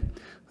 million,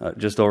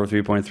 just over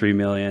 3.3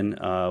 million.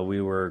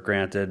 We were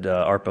granted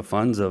ARPA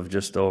funds of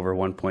just over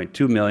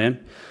 1.2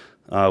 million,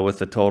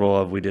 with a total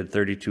of, we did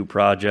 32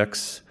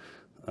 projects.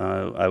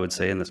 I would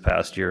say in this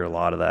past year, a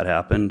lot of that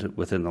happened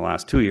within the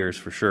last 2 years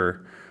for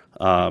sure.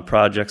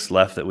 Projects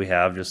left that we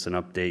have, just an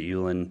update,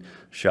 Ulen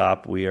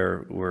shop,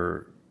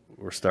 we're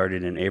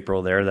started in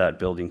April there. That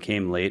building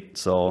came late,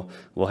 so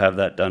we'll have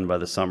that done by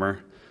the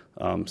summer.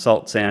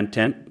 Salt sand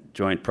tent,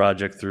 joint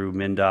project through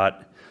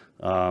MnDOT.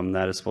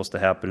 That is supposed to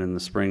happen in the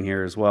spring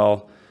here as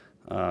well.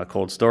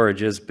 Cold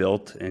storage is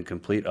built and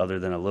complete, other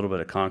than a little bit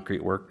of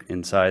concrete work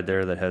inside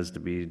there that has to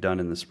be done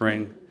in the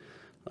spring.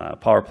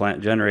 Power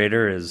plant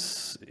generator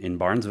is in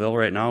Barnesville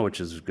right now,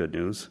 which is good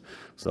news.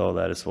 So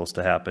that is supposed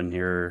to happen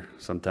here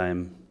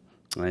sometime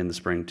in the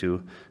spring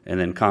too. And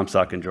then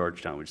Comstock and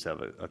Georgetown, we just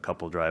have a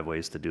couple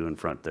driveways to do in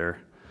front there.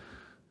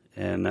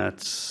 And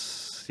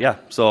that's, yeah,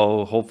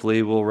 so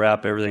hopefully we'll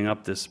wrap everything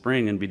up this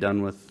spring and be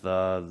done with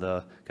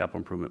the capital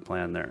improvement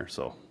plan there,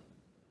 so.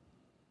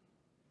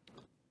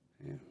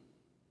 Yeah.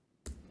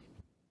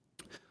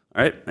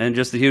 All right, and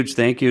just a huge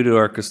thank you to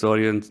our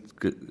custodian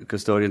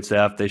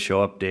staff. They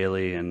show up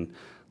daily, and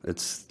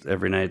it's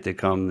every night they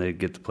come, they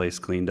get the place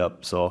cleaned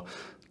up. So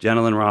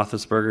Jenilyn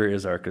Roethlisberger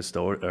is our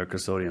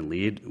custodian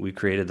lead. We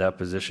created that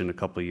position a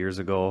couple of years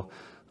ago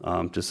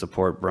to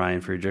support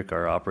Brian Friedrich,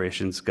 our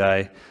operations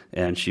guy,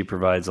 and she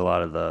provides a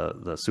lot of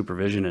the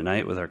supervision at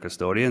night with our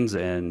custodians,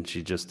 and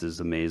she just is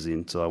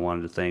amazing. So I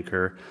wanted to thank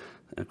her.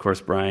 And of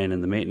course, Brian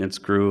and the maintenance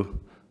crew,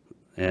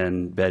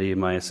 and Betty,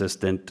 my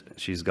assistant.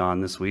 She's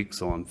gone this week,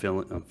 so I'm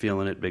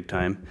feeling it big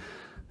time.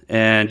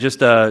 And just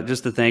to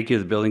thank you,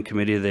 the building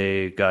committee,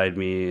 they guide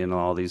me in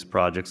all these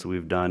projects that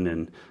we've done,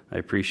 and I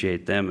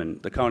appreciate them. And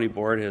the county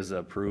board has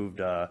approved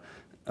a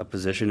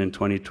position in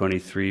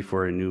 2023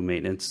 for a new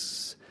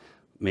maintenance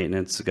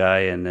guy,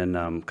 and then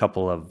a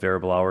couple of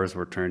variable hours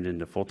were turned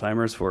into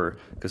full-timers for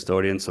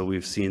custodians. So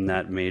we've seen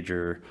that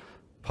major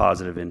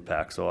positive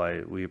impact.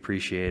 So we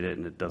appreciate it,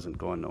 and it doesn't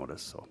go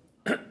unnoticed. So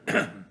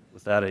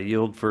with that, I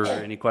yield for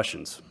any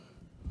questions.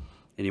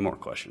 Any more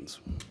questions?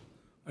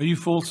 Are you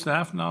full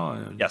staff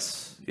now?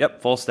 Yes.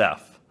 Yep. Full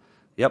staff.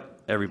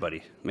 Yep.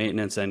 Everybody,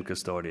 maintenance and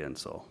custodian.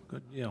 So.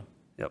 Good deal.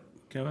 Yep.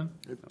 Kevin?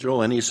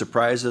 Joel, any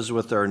surprises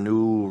with our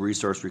new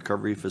resource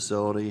recovery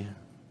facility?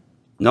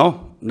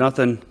 No,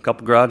 nothing.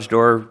 Couple garage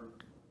door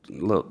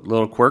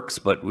little quirks,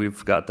 but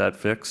we've got that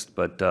fixed.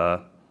 But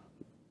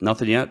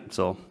nothing yet.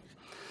 So.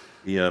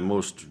 The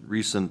most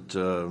recent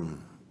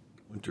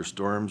winter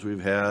storms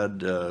we've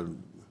had,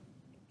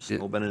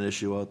 snow been an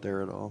issue out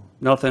there at all?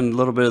 Nothing. A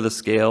little bit of the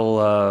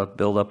scale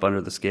build up under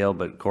the scale,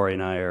 but Corey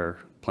and I are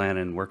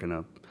planning,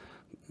 working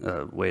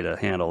a way to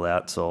handle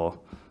that.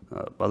 So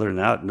other than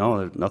that, no,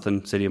 there's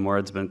nothing. City of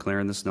Morad's been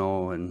clearing the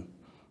snow, and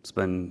it's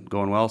been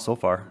going well so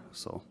far.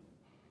 So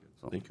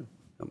Thank you.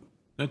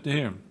 Good to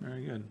hear.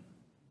 Very good.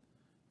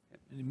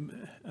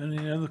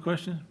 Any other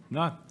questions?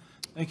 Not.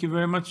 Thank you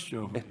very much,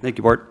 Joe. okay, thank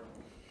you, Bart.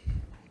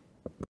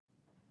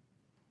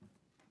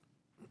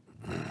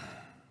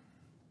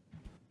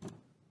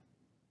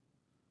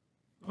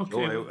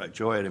 Okay.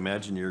 Joe, I'd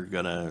imagine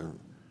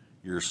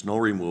your snow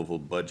removal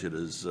budget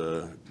is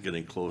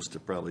getting close to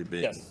probably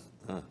being. Yes.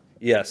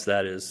 Yes,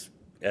 that is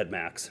at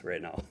max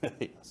right now.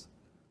 Yes.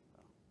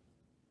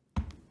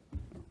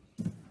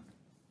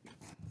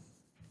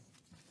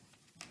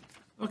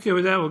 Okay,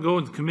 with that, we'll go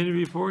into committee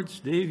reports.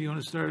 Dave, you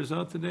want to start us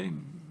out today?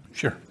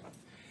 Sure.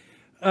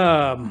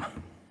 On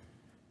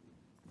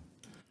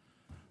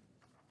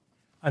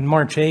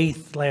March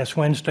 8th, last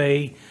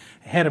Wednesday,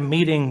 I had a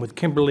meeting with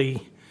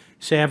Kimberly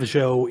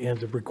Savageau and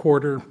the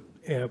recorder,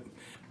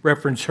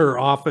 reference her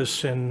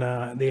office and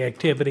the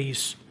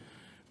activities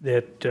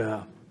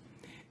that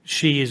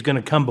she is going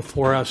to come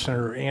before us in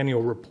her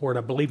annual report,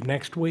 I believe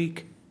next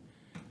week.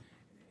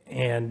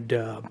 And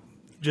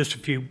just a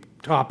few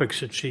topics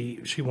that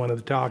she wanted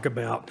to talk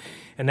about.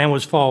 And that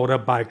was followed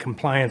up by a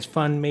compliance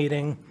fund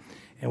meeting.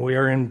 And we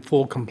are in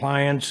full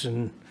compliance.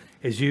 And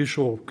as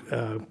usual,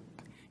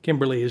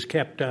 Kimberly has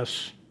kept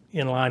us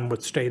in line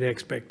with state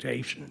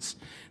expectations.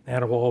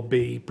 That'll all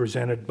be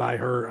presented by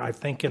her, I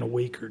think, in a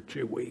week or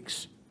 2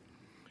 weeks.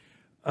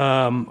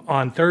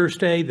 On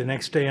Thursday, the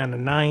next day on the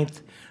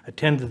 9th,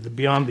 attended the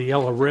Beyond the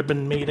Yellow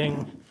Ribbon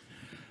meeting.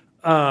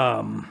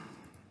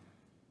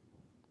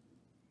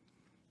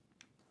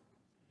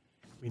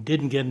 We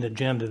didn't get an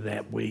agenda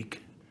that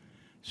week,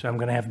 so I'm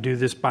going to have to do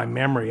this by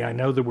memory. I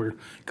know there were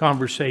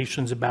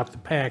conversations about the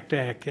PACT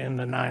Act and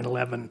the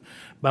 9/11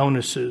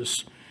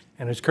 bonuses,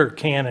 and as Kirk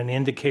Cannon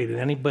indicated,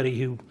 anybody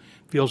who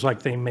feels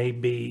like they may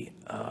be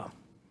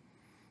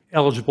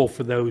eligible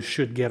for those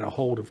should get a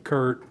hold of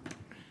Kurt.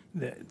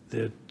 That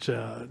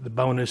the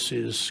bonus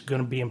is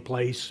going to be in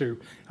place. Or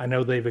I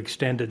know they've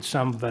extended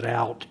some of it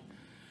out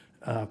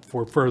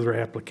for further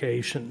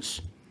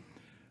applications.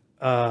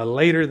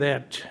 Later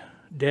that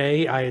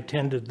day, I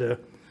attended the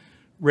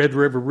Red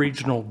River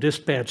Regional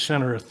Dispatch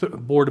Center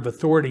Board of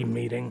Authority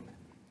meeting.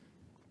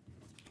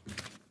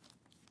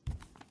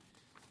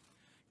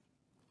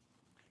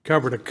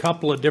 Covered a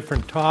couple of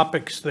different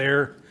topics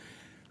there.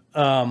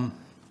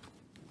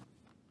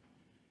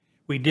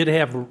 We did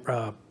have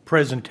a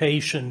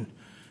presentation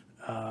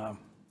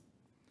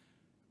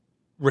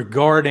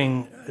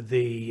regarding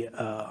the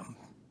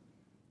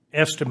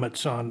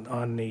estimates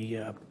on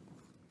the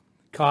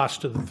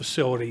cost of the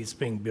facilities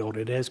being built.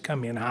 It has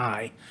come in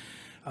high.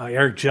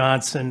 Eric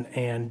Johnson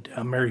and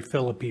Mary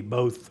Philippi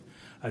both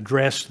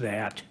addressed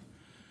that.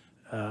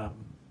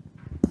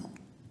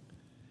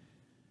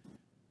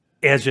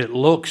 As it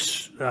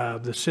looks,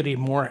 the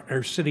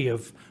city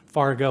of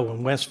Fargo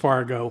and West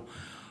Fargo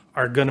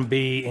are going to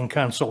be in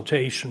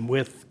consultation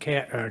with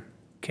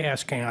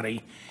Cass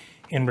County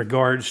in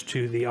regards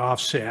to the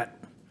offset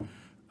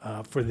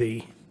for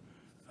the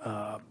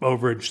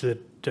overage that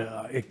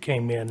it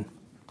came in.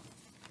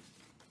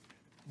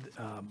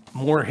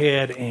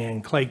 Moorhead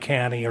and Clay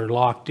County are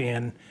locked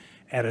in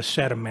at a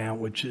set amount,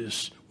 which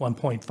is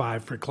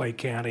 1.5 for Clay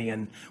County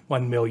and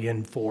 1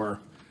 million for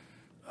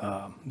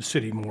the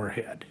city of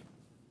Moorhead.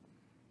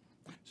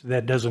 So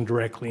that doesn't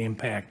directly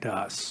impact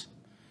us.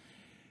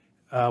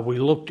 We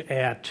looked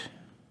at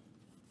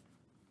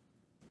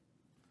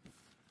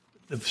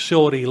the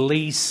facility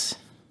lease,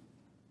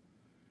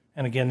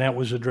 and again, that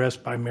was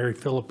addressed by Mary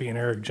Philippi and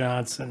Eric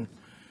Johnson.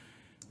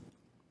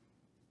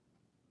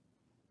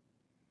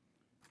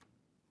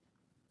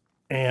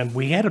 And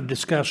we had a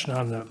discussion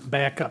on the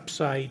backup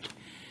site,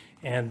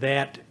 and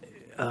that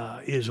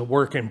is a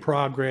work in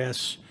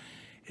progress.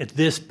 At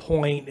this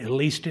point, at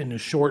least in the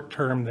short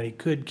term, they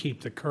could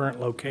keep the current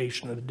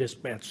location of the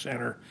dispatch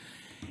center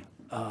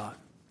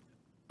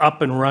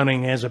up and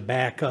running as a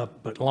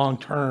backup, but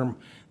long-term,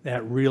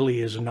 that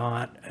really is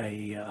not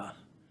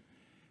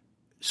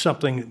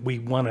something that we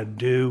want to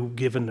do,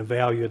 given the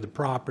value of the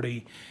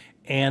property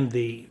and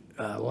the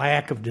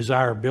lack of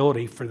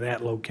desirability for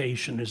that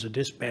location as a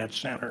dispatch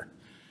center.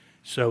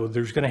 So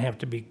there's going to have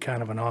to be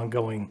kind of an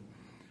ongoing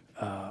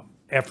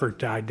effort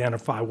to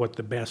identify what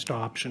the best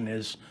option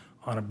is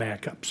on a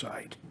backup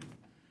site.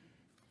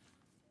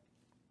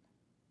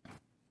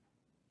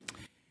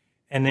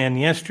 And then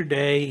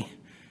yesterday,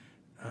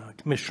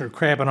 Commissioner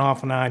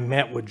Krabenoff and I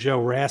met with Joe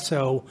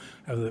Rasso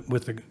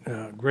with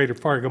the Greater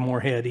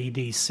Fargo-Moorhead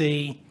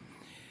EDC.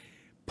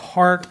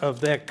 Part of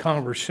that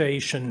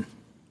conversation,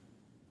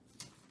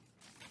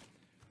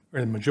 or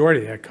the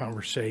majority of that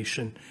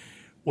conversation,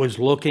 was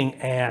looking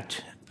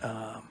at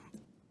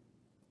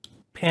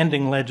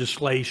pending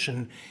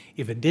legislation.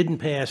 If it didn't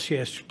pass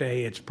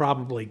yesterday, it's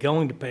probably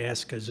going to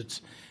pass because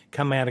it's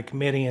come out of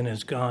committee and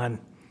has gone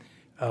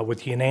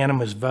with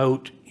unanimous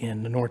vote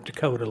in the North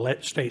Dakota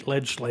state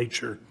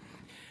legislature,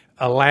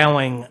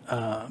 allowing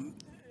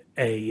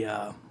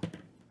a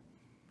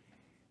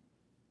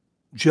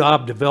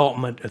job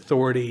development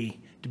authority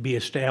to be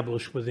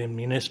established within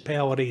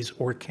municipalities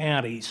or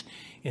counties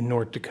in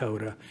North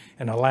Dakota,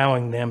 and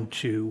allowing them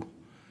to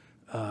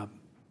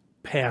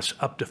pass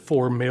up to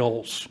 4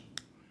 mills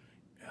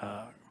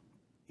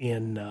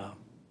in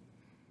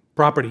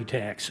property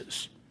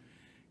taxes.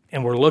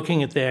 And we're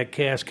looking at that.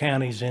 Cass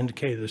County's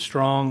indicated a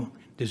strong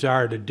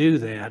desire to do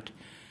that.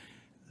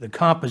 The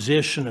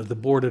composition of the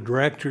board of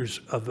directors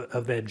of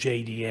that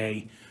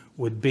JDA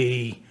would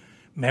be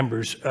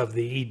members of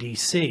the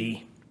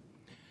EDC.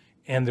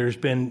 And there's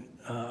been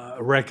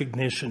a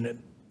recognition that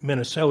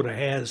Minnesota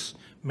has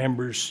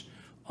members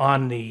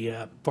on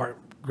the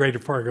Greater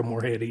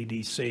Fargo-Moorhead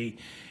EDC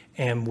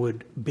and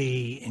would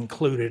be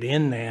included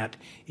in that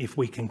if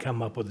we can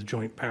come up with a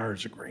joint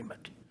powers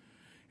agreement.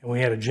 And we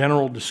had a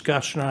general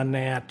discussion on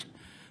that,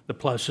 the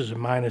pluses and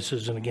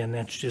minuses, and again,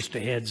 that's just a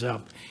heads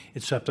up.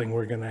 It's something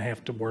we're going to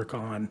have to work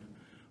on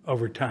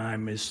over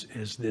time as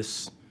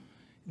this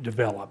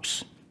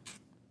develops.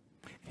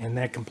 And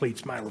that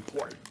completes my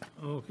report.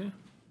 Okay.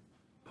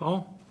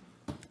 Paul?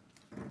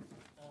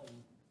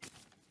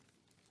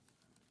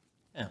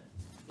 Yeah,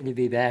 good to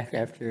be back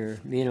after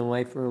being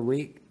away for a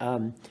week.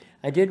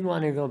 I did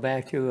want to go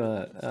back to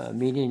a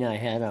meeting I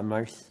had on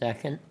March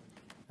 2nd.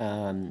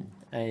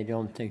 I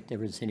don't think there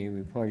was any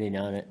reporting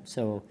on it.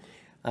 So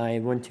I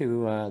went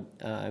to,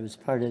 I was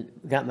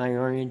got my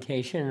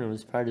orientation and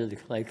was part of the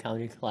Clay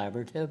County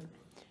Collaborative.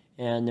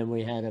 And then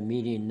we had a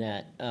meeting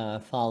that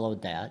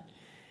followed that.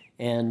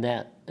 And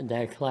that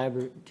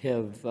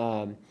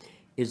collaborative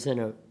is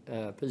in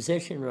a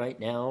position right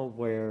now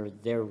where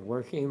they're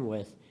working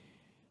with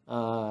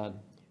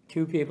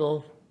 2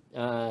 people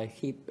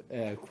keep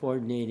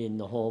coordinating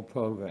the whole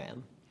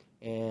program.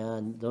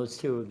 And those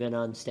 2 have been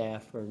on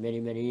staff for many,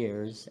 many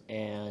years,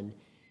 and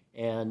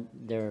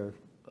they're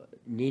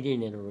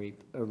needing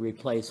a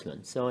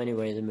replacement. So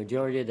anyway, the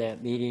majority of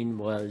that meeting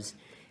was,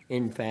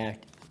 in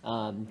fact,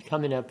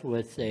 coming up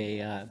with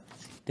the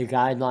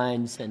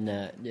guidelines and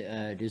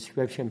the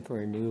description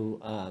for a new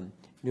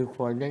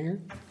coordinator,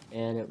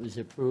 and it was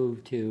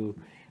approved to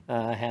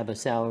have a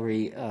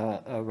salary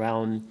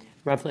around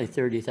roughly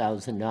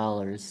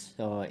 $30,000,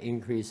 so an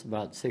increase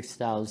about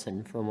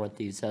 $6,000 from what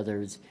these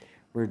others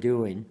were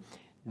doing.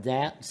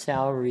 That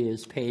salary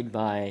is paid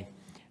by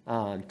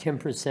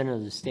 10%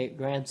 of the state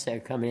grants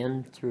that come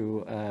in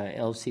through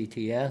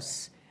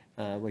LCTS,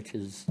 which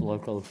is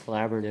Local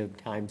Collaborative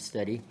Time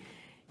Study,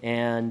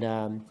 and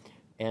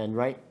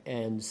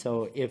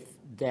so if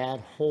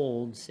that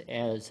holds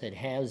as it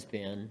has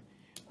been,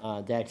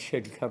 that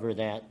should cover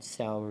that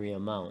salary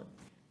amount.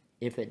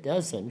 If it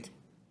doesn't,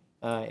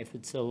 if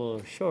it's a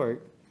little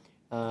short,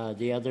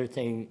 the other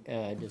thing,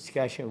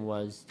 discussion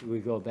was, do we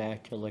go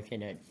back to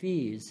looking at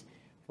fees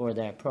for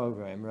that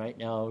program? Right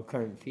now,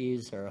 current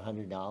fees are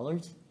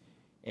 $100,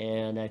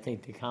 and I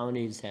think the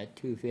county's at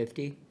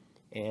 $250,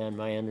 and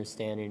my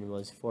understanding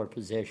was 4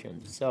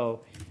 positions. So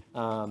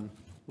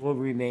will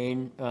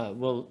remain,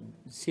 we'll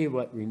see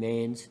what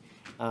remains.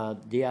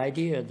 The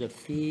idea of the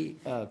fee,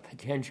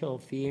 potential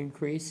fee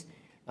increase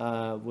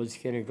was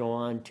going to go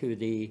on to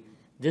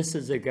this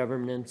is a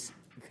governance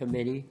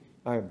committee,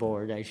 or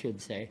board, I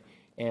should say,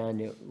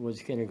 and it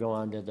was going to go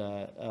on to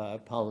the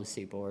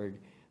policy board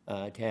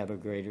to have a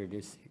greater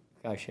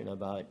discussion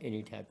about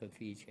any type of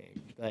fee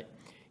change. But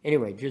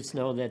anyway, just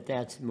know that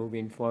that's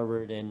moving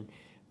forward, and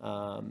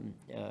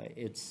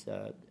it's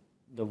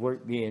the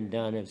work being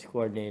done as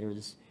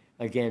coordinators,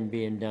 again,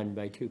 being done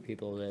by two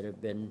people that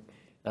have been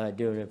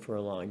doing it for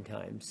a long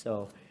time.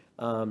 So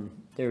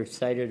they're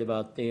excited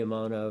about the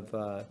amount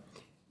of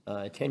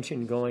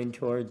attention going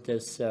toward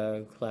this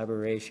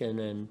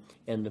collaboration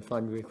and the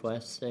fund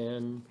requests,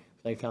 and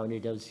Clay County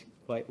does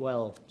quite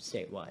well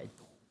statewide.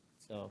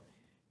 So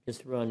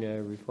just run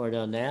a report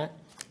on that.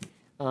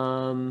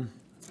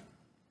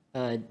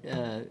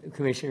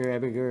 Commissioner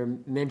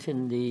Ebinger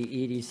mentioned the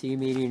EDC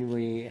meeting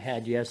we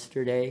had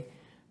yesterday.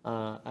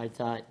 I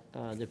thought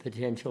the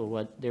potential,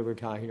 what they were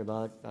talking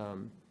about,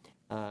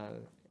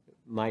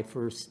 my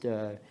first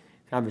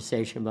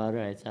conversation about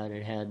it, I thought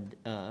it had,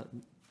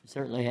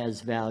 certainly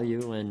has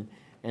value, and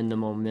the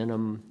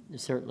momentum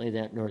certainly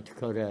that North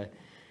Dakota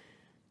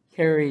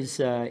carries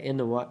in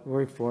the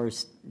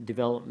workforce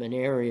development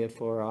area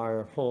for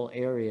our whole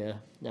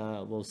area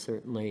will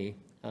certainly,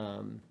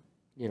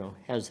 you know,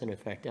 has an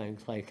effect on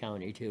Clay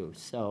County too.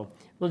 So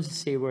we'll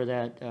just see where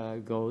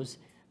that goes.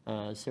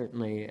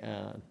 Certainly,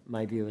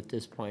 my view at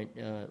this point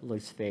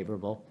looks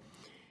favorable.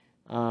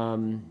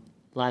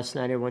 Last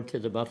night I went to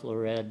the Buffalo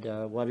Red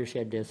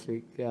Watershed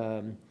District,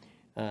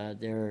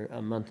 their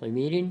monthly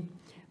meeting.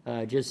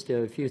 Just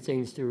a few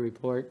things to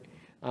report.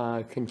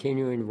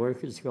 Continuing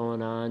work is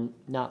going on,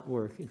 not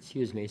work,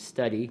 excuse me,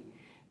 study,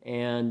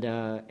 and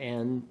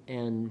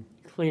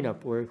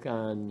cleanup work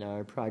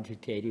on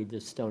Project 80, the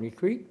Stony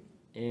Creek,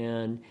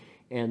 and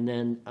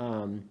then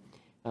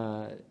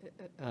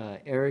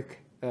Eric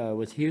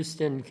with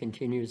Houston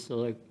continues to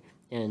look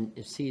and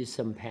sees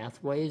some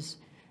pathways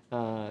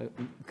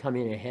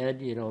coming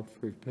ahead, you know,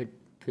 for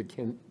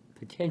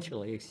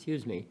potentially,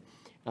 excuse me,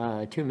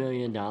 $2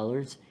 million,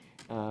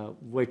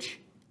 which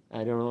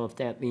I don't know if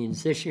that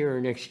means this year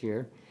or next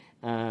year,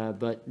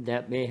 but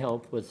that may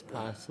help with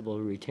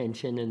possible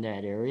retention in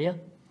that area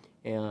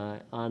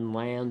on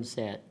lands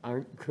that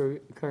aren't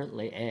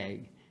currently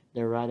ag.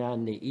 They're right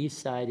on the east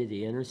side of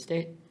the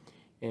interstate,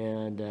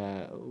 and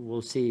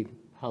we'll see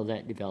how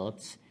that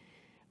develops.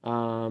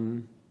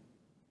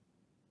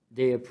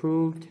 They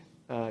approved,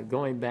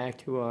 going back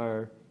to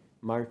our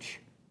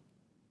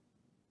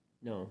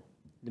the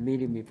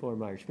meeting before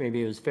March,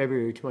 maybe it was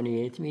February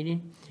 28th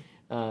meeting.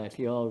 If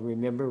you all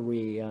remember,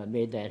 we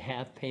made that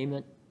half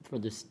payment for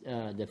the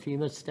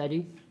FEMA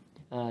study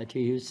to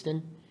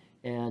Houston,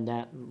 and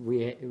that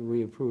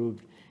we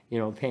approved, you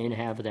know, paying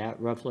half of that,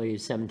 roughly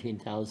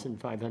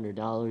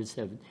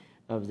 $17,500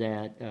 of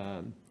that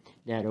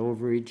that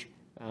overage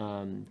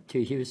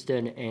to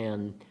Houston,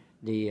 and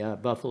the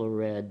Buffalo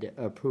Red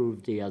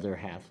approved the other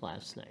half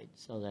last night,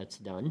 so that's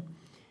done.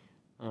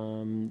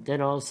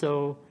 Then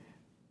also,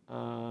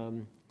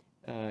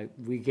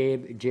 we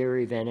gave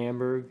Jerry Van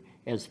Amberg,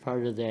 as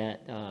part of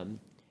that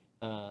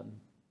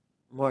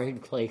Warren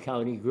Clay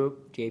County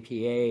group,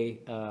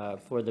 JPA,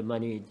 for the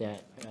money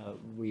that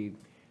we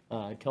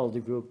told the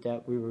group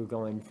that we were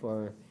going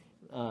for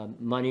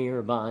money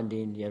or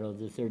bonding, you know,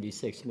 the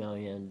 $36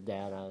 million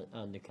that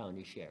on the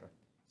county share.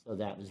 So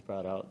that was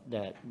brought out,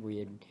 that we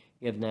had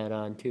given that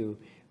on to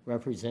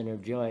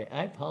Representative Joy.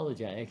 I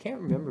apologize, I can't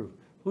remember,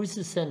 who's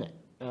the Senate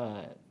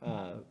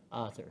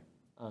author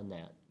on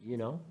that, you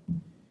know?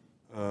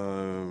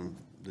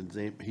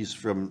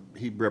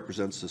 He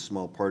represents a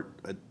small part,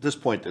 at this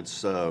point,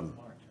 it's, huh?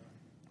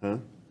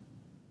 You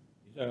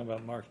talking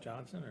about Mark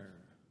Johnson, or?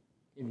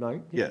 Did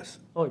Mark? Yes.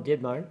 Oh,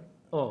 did Mark?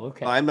 Oh,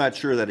 okay. I'm not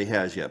sure that he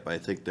has yet, but I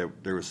think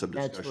there was some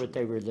That's discussion. what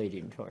they were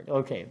leading toward.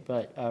 Okay,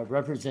 but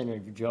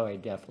Representative Joy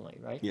definitely,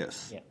 right?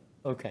 Yes. Yeah,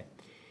 okay.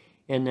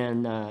 And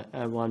then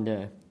I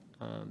wanted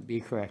to be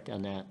correct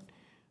on that.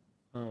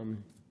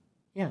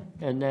 Yeah,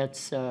 and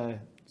that's, and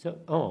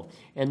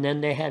then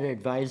they had an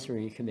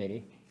advisory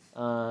committee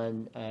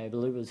on, I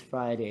believe it was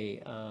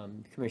Friday.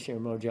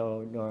 Commissioner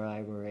Mojo nor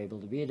I were able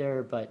to be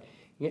there, but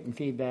getting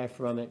feedback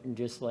from it, and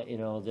just let you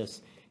know,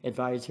 this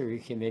advisory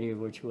committee,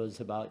 which was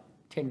about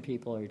 10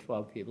 people or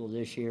 12 people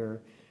this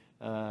year,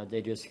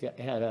 they just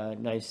had a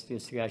nice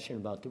discussion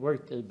about the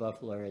work that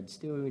Buffalo Red's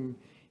doing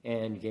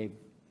and gave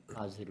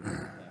positive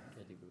feedback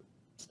to the group.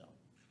 So,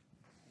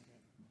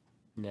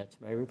 and that's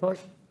my report.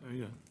 There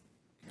you go.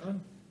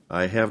 Kevin?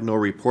 I have no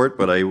report,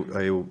 but I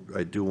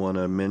do want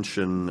to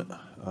mention,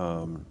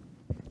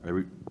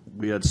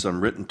 we had some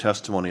written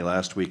testimony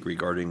last week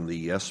regarding the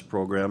YES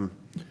program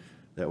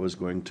that was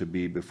going to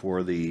be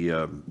before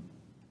the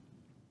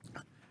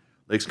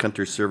Lakes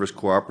Country Service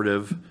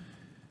Cooperative.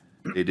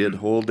 They did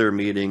hold their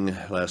meeting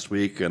last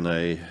week, and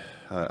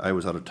I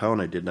was out of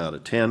town. I did not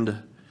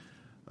attend.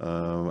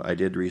 I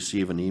did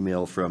receive an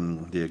email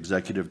from the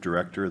executive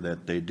director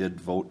that they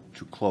did vote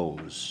to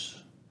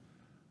close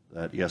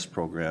that YES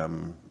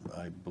program.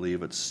 I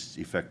believe it's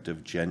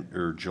effective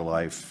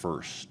July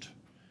 1st.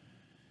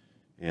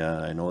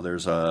 And I know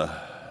there's a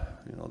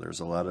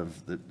lot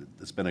of,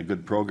 it's been a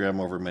good program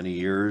over many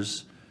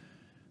years.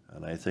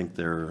 And I think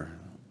there's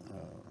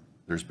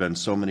been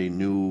so many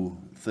new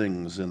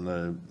things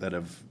that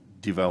have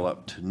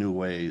developed, new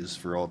ways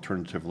for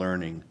alternative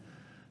learning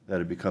that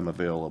have become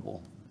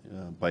available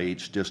by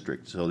each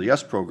district. So the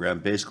YES program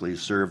basically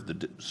served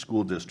the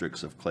school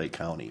districts of Clay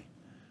County.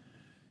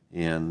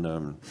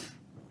 And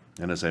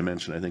as I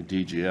mentioned, I think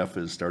DGF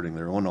is starting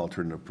their own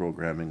alternative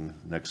programming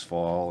next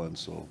fall. And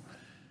so,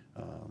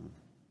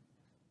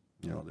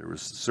 there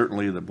was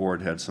certainly, the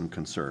board had some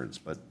concerns,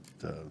 but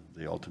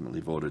they ultimately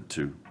voted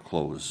to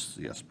close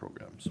the YES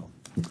program. So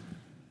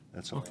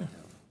that's all. Okay.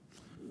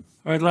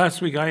 All right,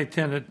 last week I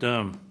attended,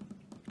 the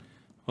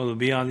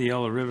Beyond the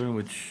Yellow Ribbon,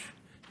 which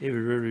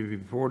David Ridley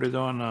reported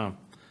on.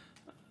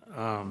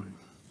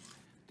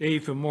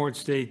 Dave from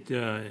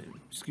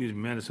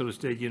Minnesota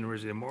State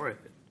University of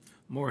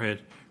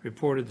Moorhead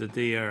reported that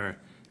they are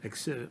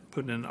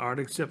putting an art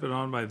exhibit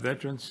on by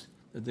veterans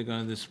that they're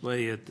going to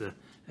display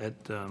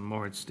at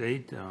Moorhead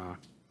State.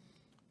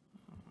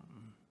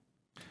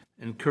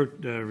 And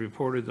Kurt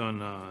reported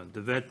on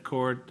the vet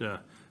court,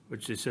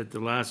 which they said the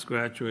last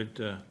graduate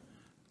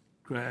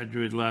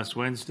last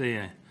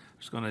Wednesday. I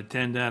was going to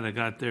attend that. I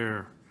got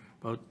there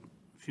about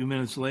a few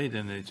minutes late,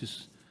 and they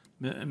just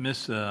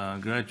missed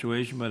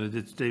graduation, but I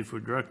did stay for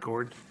drug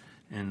court.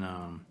 And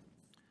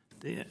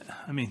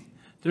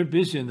they're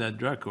busy in that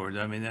drug court.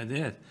 I mean, they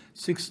had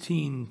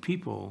 16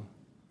 people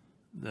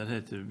that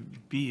had to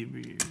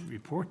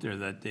report there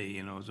that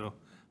day, so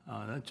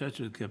that judge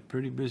was kept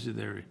pretty busy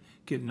there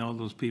getting all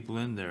those people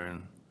in there.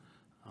 And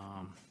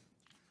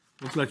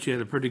looks like she had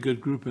a pretty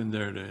good group in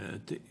there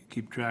to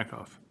keep track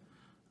of.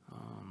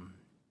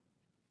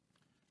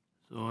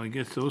 So I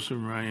guess those are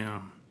my,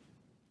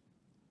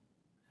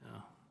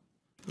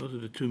 those are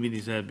the two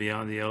meetings I had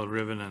Beyond the Yellow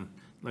Ribbon, and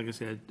like I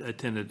said, I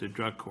attended the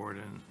drug court,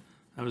 and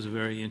that was a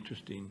very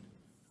interesting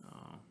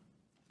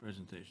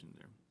presentation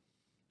there.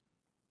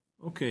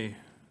 Okay,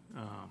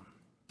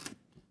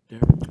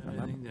 Derek,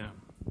 anything there?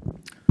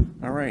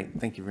 All right,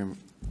 thank you very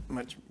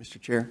much,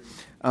 Mr. Chair.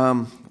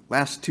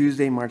 Last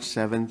Tuesday, March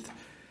 7th,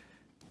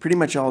 pretty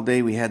much all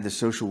day we had the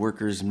social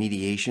workers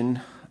mediation.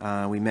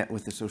 We met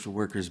with the social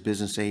workers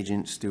business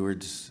agent,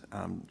 stewards,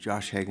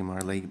 Josh Hagem,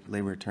 our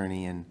labor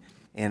attorney, and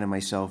Anna,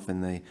 myself,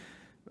 and the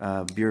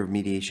Bureau of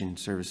Mediation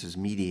Services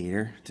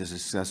mediator to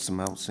discuss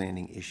some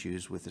outstanding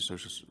issues with the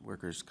social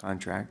workers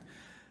contract.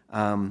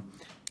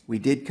 We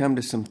did come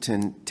to some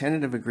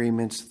tentative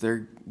agreements.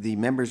 The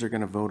members are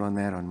going to vote on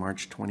that on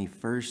March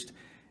 21st,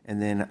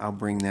 and then I'll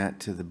bring that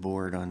to the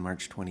board on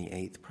March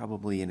 28th,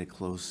 probably in a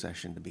closed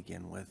session to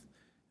begin with,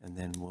 and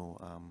then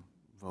we'll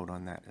vote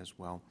on that as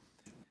well.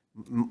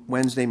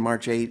 Wednesday,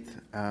 March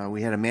 8th,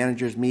 we had a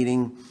managers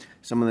meeting.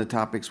 Some of the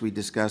topics we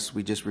discussed,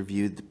 we just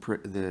reviewed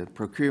the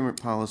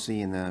procurement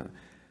policy and the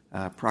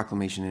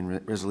proclamation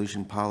and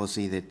resolution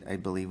policy that I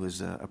believe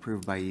was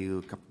approved by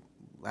you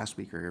last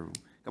week or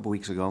a couple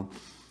weeks ago.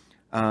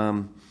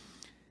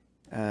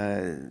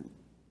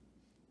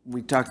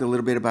 We talked a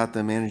little bit about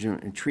the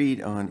management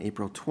retreat on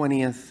April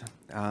 20th.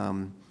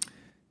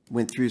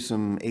 Went through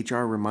some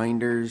HR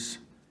reminders.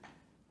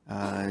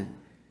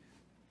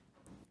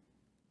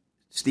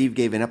 Steve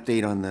gave an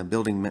update on the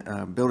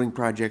building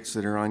projects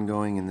that are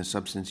ongoing in the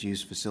substance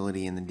use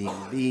facility in the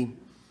DMV.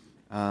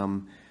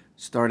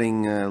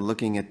 Starting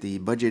looking at the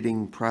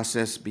budgeting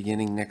process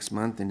beginning next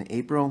month in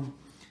April.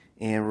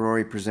 And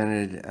Rory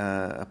presented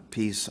a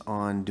piece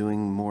on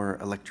doing more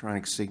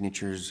electronic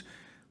signatures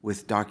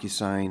with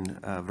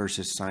DocuSign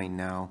versus Sign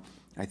Now.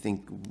 I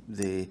think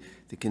the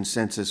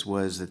consensus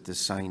was that the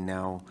Sign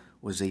Now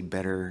was a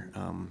better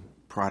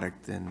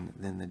product than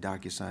the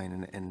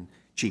DocuSign and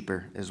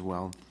cheaper as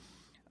well.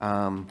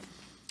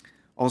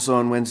 Also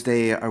on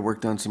Wednesday, I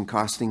worked on some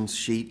costing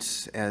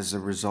sheets as a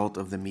result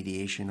of the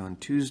mediation on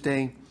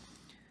Tuesday.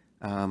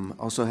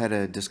 Also had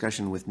a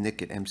discussion with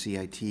Nick at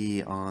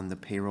MCIT on the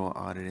payroll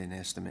audit and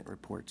estimate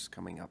reports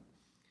coming up.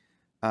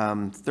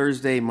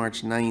 Thursday,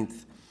 March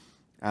 9th,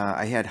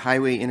 I had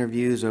highway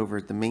interviews over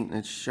at the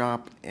maintenance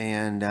shop,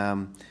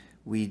 and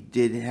we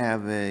did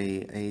have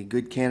a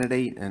good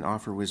candidate. An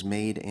offer was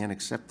made and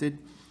accepted.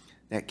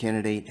 That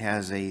candidate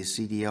has a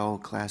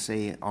CDL Class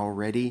A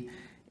already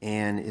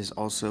and is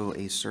also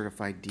a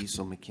certified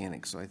diesel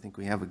mechanic. So I think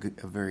we have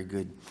a very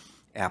good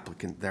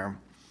applicant there.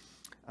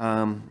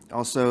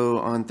 Also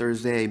on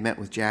Thursday, I met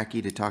with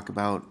Jackie to talk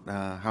about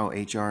how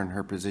HR in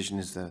her position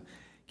as the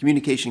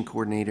communication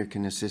coordinator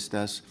can assist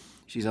us.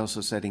 She's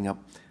also setting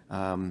up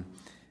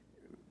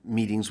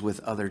meetings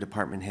with other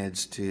department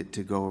heads to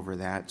go over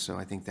that. So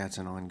I think that's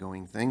an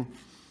ongoing thing.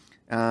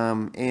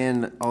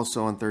 And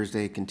also on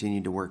Thursday, I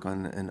continued to work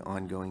on an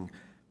ongoing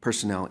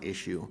personnel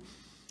issue.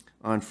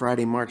 On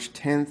Friday, March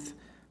 10th,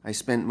 I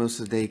spent most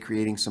of the day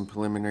creating some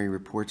preliminary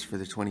reports for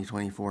the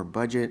 2024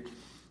 budget,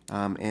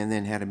 and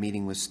then had a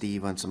meeting with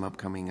Steve on some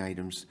upcoming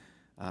items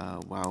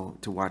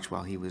to watch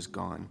while he was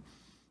gone.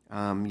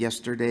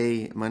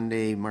 Yesterday,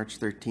 Monday, March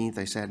 13th,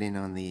 I sat in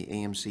on the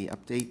AMC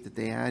update that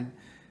they had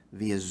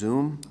via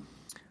Zoom.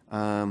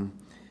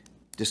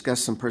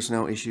 Discussed some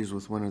personnel issues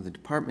with one of the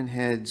department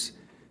heads,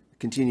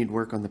 continued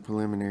work on the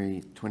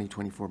preliminary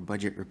 2024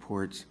 budget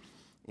reports,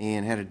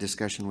 and had a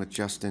discussion with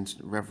Justin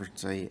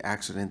reference a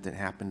accident that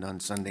happened on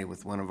Sunday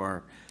with one of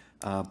our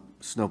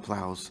snow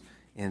plows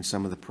and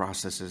some of the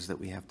processes that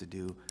we have to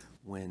do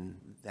when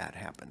that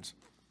happens.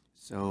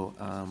 So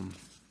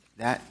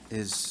that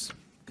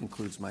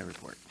concludes my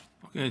report.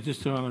 Okay,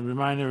 just to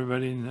remind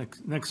everybody,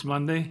 next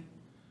Monday,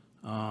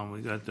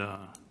 we got the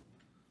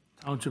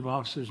Township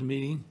Officers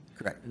Meeting.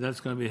 Correct. That's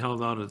going to be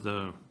held out at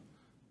the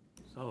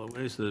Solid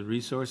Waste, the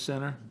Resource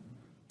Center.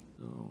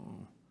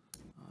 So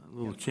a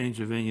little change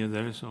of venue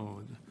there,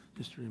 so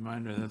just a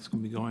reminder, that's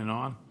going to be going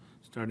on,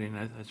 starting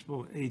at, I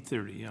suppose,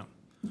 8:30, yeah.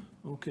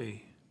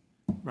 Okay.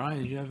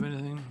 Brian, do you have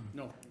anything?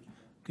 No.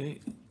 Okay.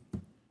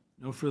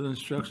 No further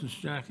instructions,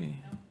 Jackie?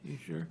 You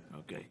sure?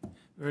 Okay.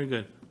 Very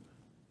good.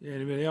 Yeah,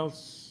 anybody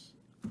else?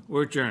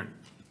 We're adjourned.